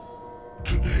Reapers.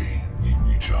 Today, we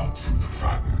reach out through the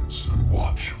fragments and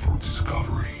watch for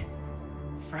discovery.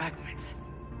 Fragments?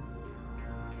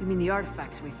 You mean the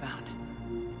artifacts we found?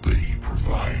 They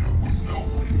provide a window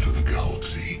into the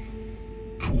galaxy.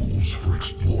 Tools for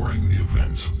exploring the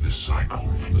events of this cycle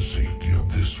from the safety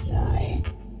of this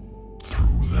world.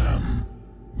 Through them,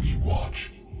 we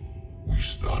watch, we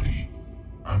study,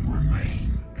 and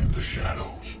remain in the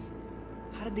shadows.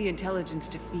 How did the intelligence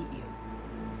defeat you?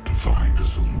 To find a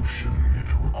solution, it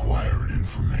required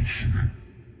information.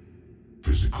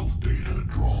 Physical data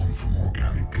drawn from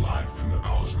organic life in the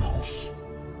cosmos.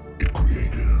 It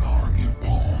created an army of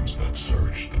pawns that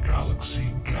searched the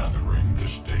galaxy, gathering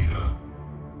this data.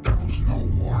 There was no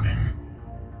warning.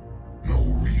 No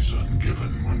reason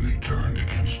given when they turned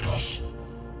against us.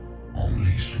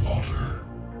 Only slaughter.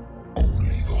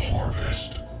 Only the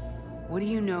harvest. What do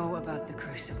you know about the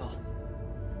Crucible?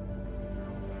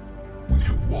 We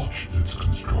have watched its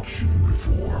construction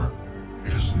before.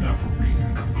 It has never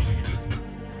been completed.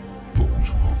 Those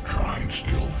who have tried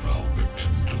still fell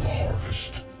victim to the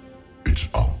harvest. Its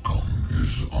outcome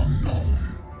is unknown.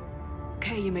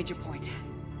 Okay, you made your point.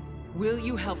 Will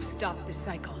you help stop this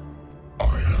cycle?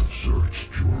 I have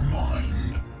searched your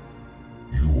mind.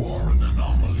 You are an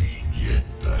anomaly, yet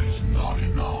that is not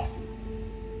enough.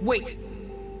 Wait!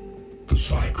 The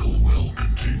cycle will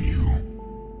continue.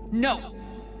 No!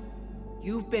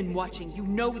 You've been watching. You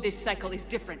know this cycle is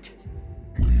different.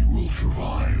 We will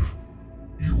survive.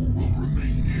 You will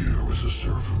remain here as a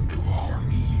servant of our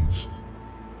needs.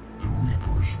 The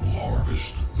Reapers will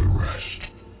harvest the rest.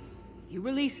 If you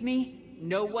release me,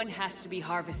 no one has to be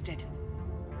harvested.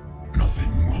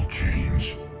 Nothing will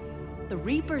change. The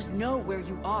Reapers know where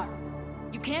you are.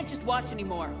 You can't just watch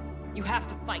anymore. You have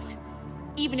to fight.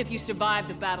 Even if you survive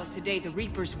the battle today, the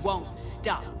Reapers won't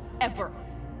stop. Ever.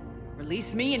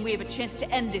 Release me and we have a chance to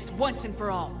end this once and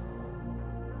for all.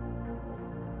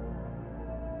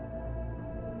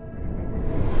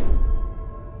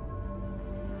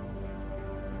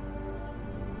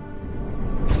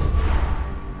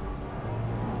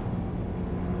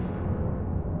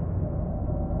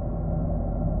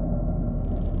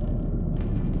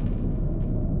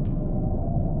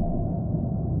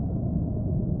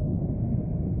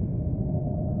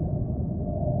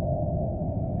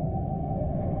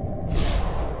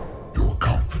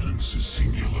 Is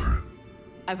singular.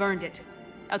 I've earned it.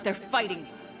 Out there fighting,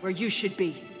 where you should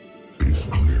be. It is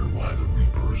clear why the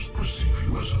Reapers perceive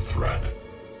you as a threat.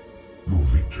 Your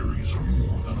victories are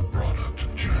more than a product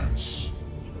of chance.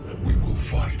 We will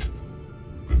fight,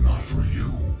 but not for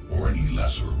you or any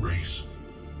lesser race.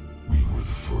 We were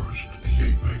the first,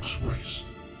 the Apex race.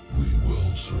 We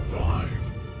will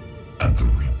survive. And the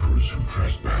Reapers who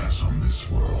trespass on this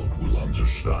world will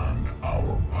understand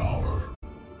our power.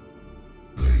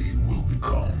 They will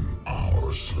become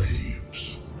our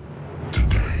slaves.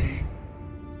 Today,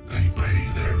 they pay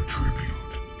their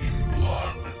tribute in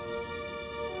blood.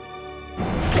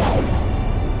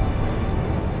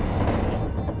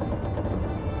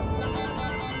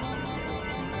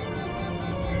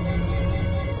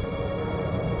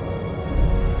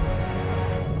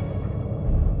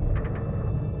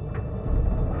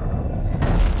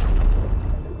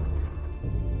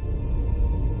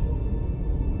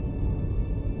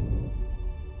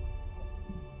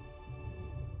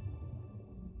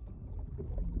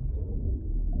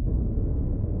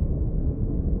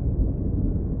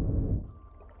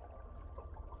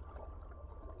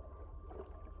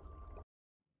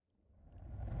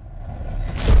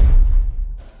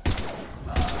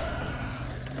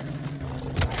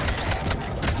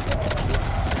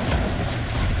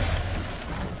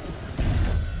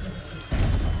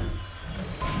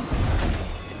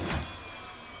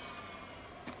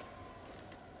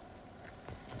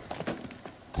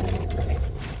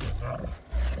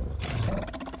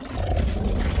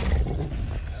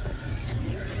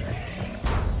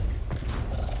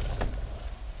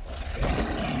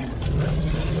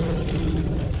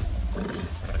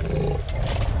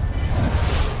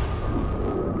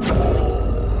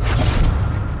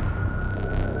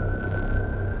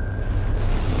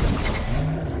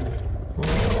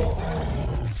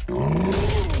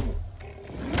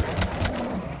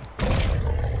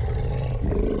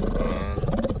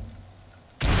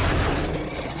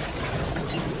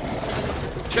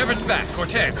 Shepard's back.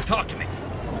 Cortez, talk to me.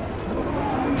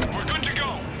 We're good to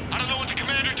go. I don't know what the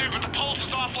commander did, but the pulse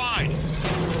is offline.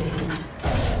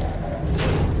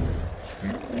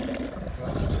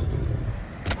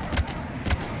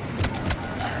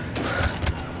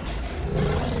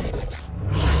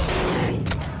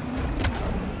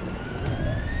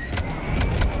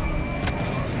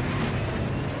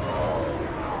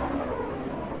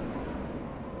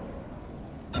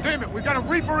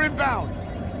 Reaper inbound!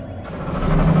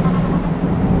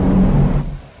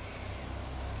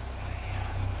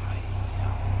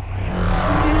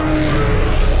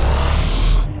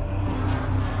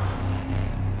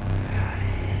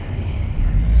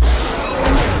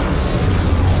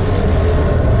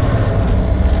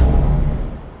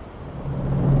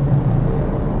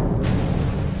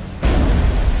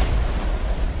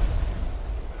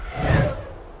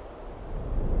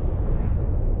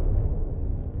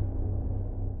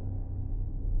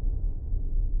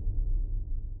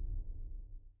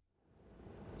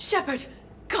 Shepard!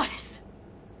 Goddess!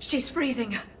 She's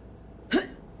freezing.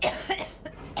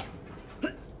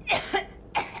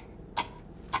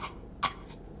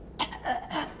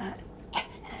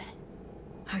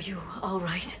 Are you all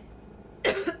right?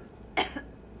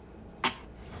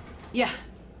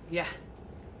 Yeah.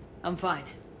 I'm fine.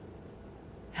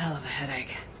 Hell of a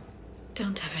headache.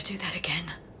 Don't ever do that again.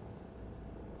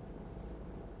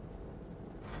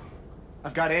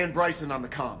 I've got Ann Bryson on the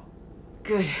comm.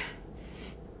 Good.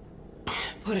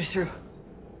 Put her through.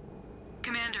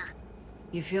 Commander.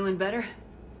 You feeling better?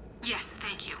 Yes,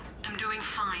 thank you. I'm doing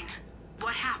fine.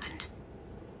 What happened?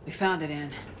 We found it, Ann.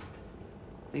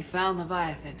 We found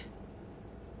Leviathan.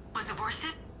 Was it worth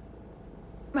it?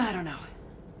 I don't know.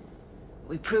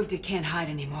 We proved it can't hide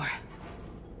anymore.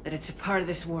 That it's a part of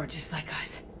this war just like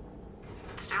us.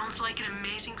 Sounds like an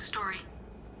amazing story.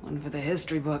 One for the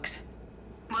history books.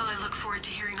 Well, I look forward to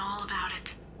hearing all about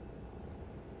it.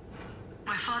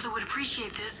 My father would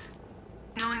appreciate this,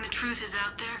 knowing the truth is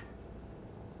out there.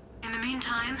 In the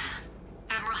meantime,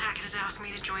 Admiral Hackett has asked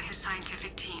me to join his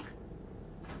scientific team.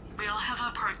 We all have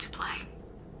our part to play.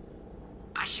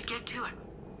 I should get to it.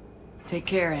 Take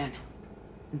care, Ann.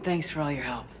 And thanks for all your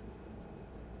help.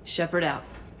 Shepard out.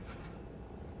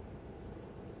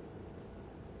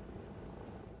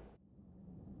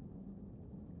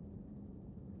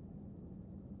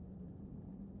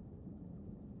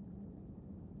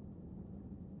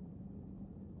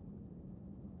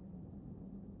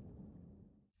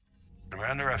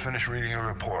 Commander, I finished reading your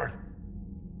report.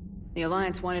 The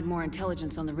Alliance wanted more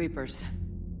intelligence on the Reapers.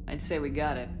 I'd say we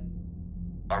got it.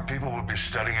 Our people will be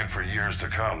studying it for years to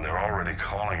come. They're already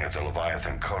calling it the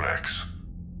Leviathan Codex.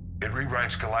 It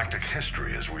rewrites galactic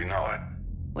history as we know it.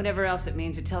 Whatever else it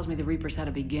means, it tells me the Reapers had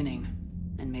a beginning.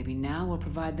 And maybe now we'll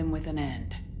provide them with an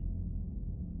end.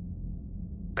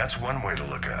 That's one way to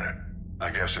look at it. I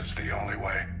guess it's the only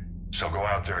way. So go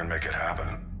out there and make it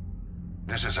happen.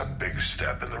 This is a big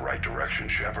step in the right direction,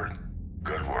 Shepard.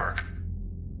 Good work.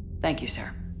 Thank you,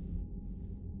 sir.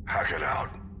 Hackett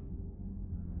out.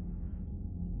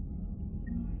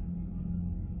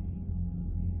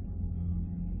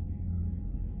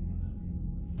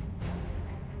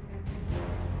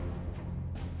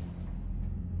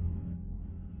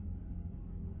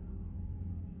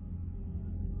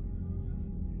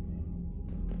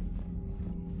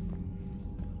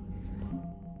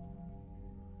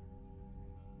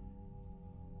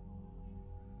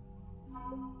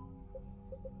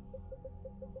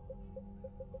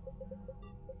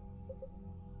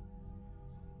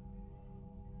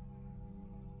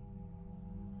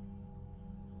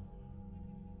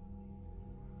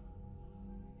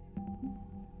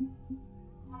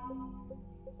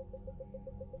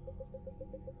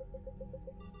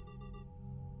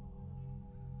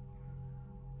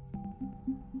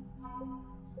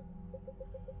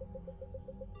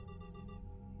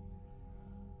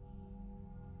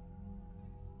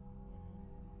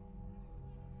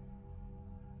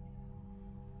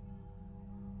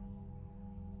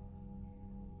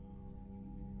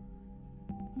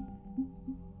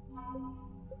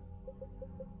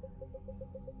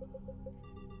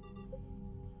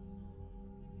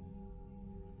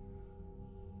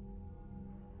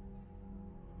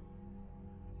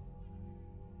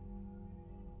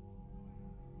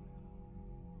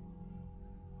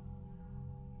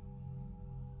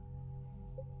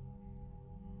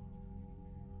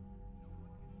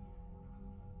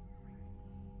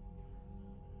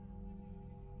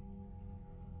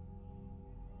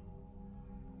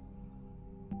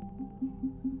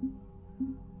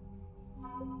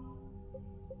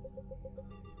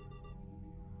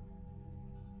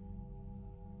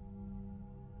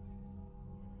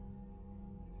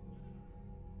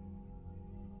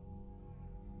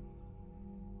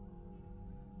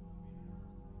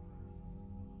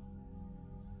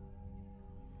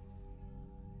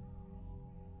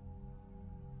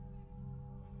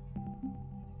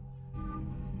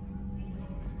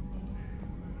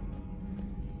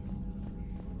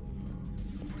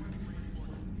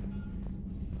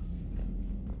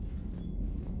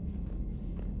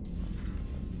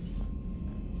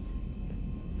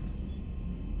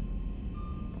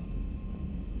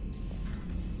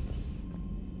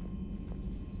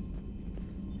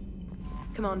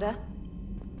 Commander?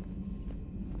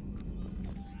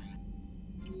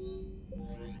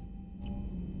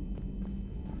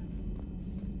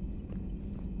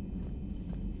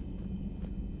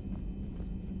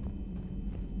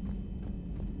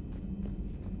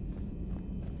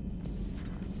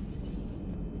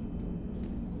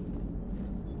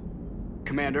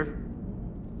 Commander?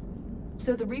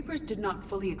 So the Reapers did not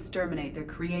fully exterminate their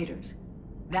creators.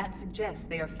 That suggests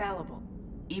they are fallible,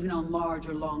 even on large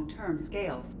or long-term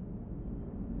scales.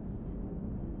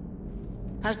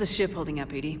 How's the ship holding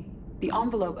up, EDI? The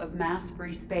envelope of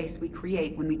mass-free space we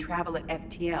create when we travel at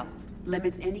FTL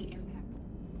limits any impact.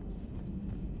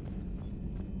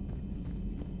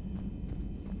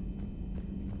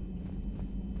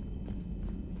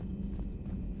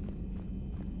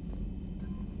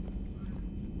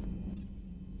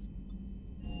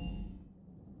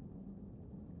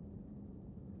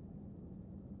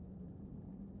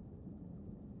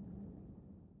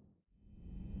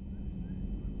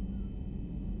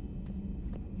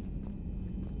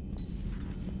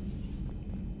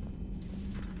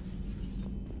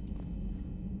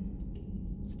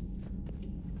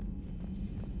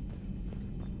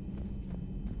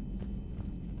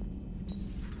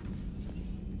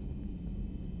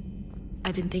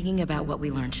 I've been thinking about what we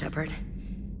learned, Shepard.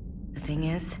 The thing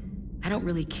is, I don't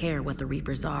really care what the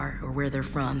Reapers are or where they're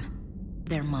from.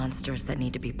 They're monsters that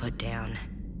need to be put down.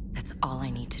 That's all I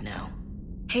need to know.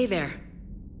 Hey there.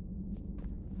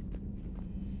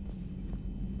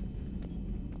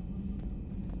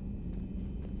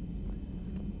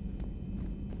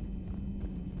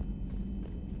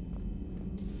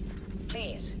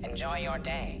 Please, enjoy your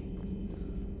day.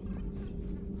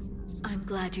 I'm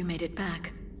glad you made it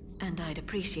back. And I'd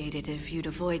appreciate it if you'd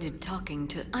avoided talking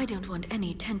to... I don't want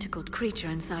any tentacled creature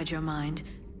inside your mind.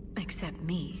 Except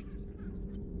me.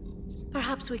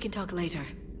 Perhaps we can talk later.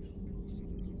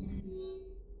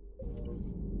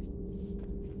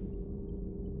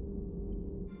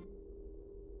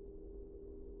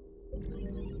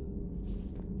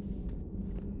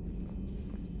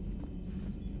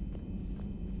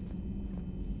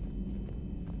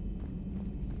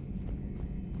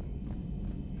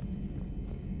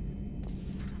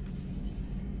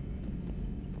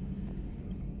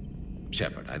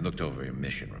 Shepard, I looked over your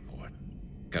mission report.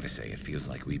 Gotta say, it feels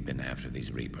like we've been after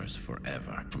these Reapers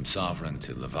forever. From Sovereign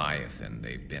to Leviathan,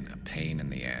 they've been a pain in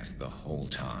the ass the whole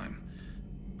time.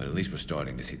 But at least we're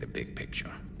starting to see the big picture.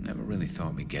 Never really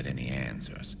thought we'd get any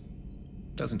answers.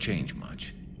 Doesn't change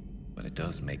much, but it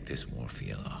does make this war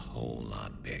feel a whole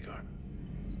lot bigger.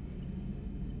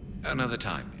 Another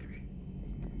time, maybe.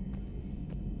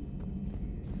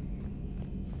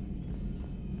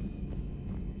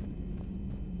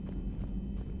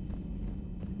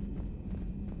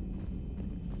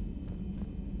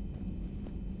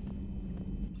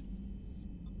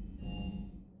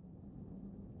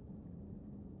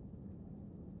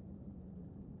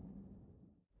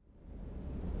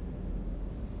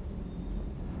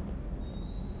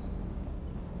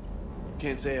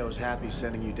 Can't say I was happy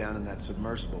sending you down in that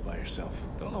submersible by yourself.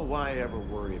 Don't know why I ever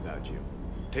worry about you.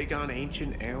 Take on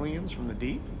ancient aliens from the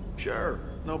deep? Sure,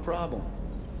 no problem.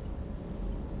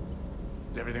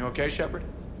 Is everything okay, Shepard?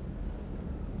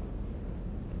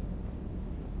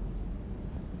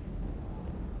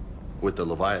 With the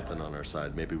Leviathan on our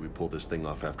side, maybe we pull this thing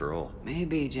off after all.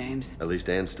 Maybe, James. At least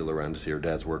Anne's still around to see her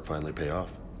dad's work finally pay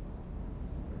off.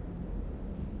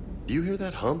 Do you hear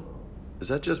that hum? Is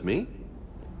that just me?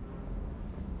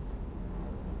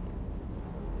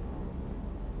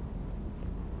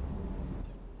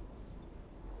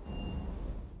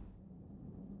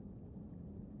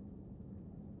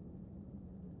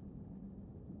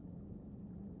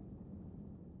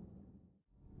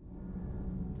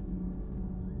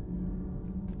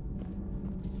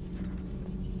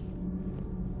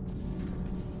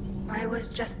 I was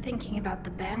just thinking about the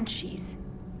Banshees.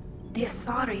 The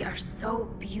Asari are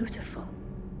so beautiful.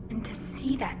 And to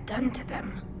see that done to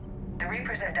them... The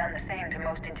Reapers have done the same to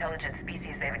most intelligent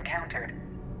species they've encountered.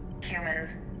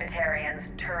 Humans,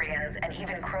 Batarians, Turians, and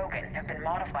even Krogan have been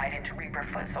modified into Reaper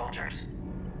foot soldiers.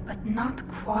 But not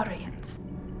Quarians.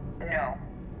 No.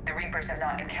 The Reapers have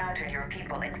not encountered your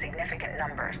people in significant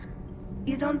numbers.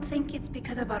 You don't think it's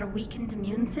because of our weakened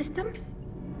immune systems?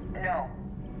 No.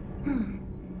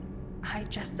 I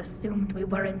just assumed we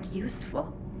weren't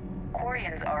useful.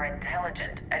 Quarians are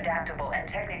intelligent, adaptable, and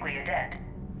technically adept.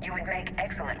 You would make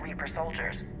excellent Reaper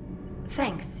soldiers.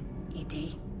 Thanks,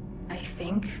 EDI. I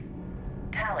think.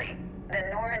 Tali, the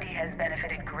Normandy has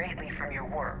benefited greatly from your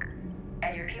work,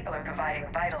 and your people are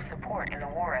providing vital support in the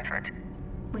war effort.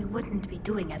 We wouldn't be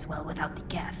doing as well without the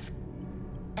Geth.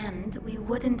 And we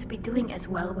wouldn't be doing as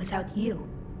well without you.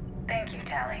 Thank you,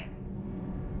 Tali.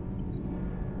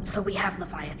 So we have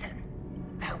Leviathan.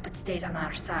 I hope it stays on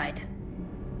our side.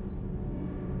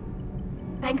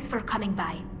 Thanks for coming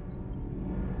by.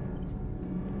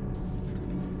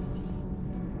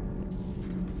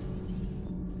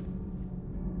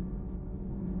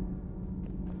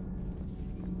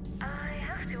 I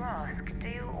have to ask,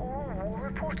 do all war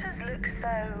reporters look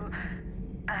so,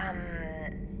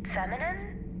 feminine?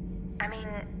 I mean,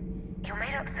 you're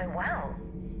made up so well.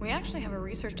 We actually have a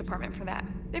research department for that.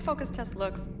 They focus test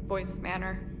looks, voice,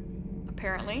 manner.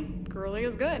 Apparently, girly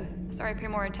is good. Sorry, pay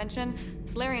more attention.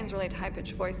 Salarians relate to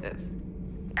high-pitched voices.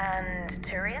 And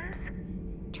Turians?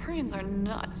 Turians are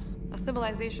nuts. A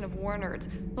civilization of war nerds.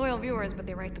 Loyal viewers, but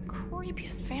they write the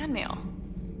creepiest fan mail.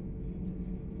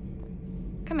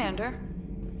 Commander.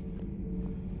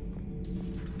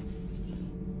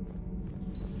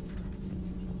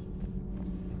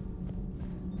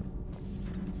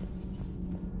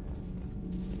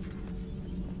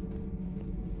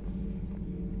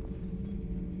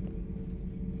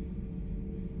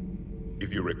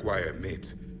 If you require a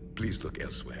mate, please look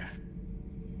elsewhere.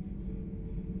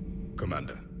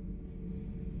 Commander.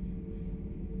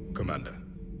 Commander.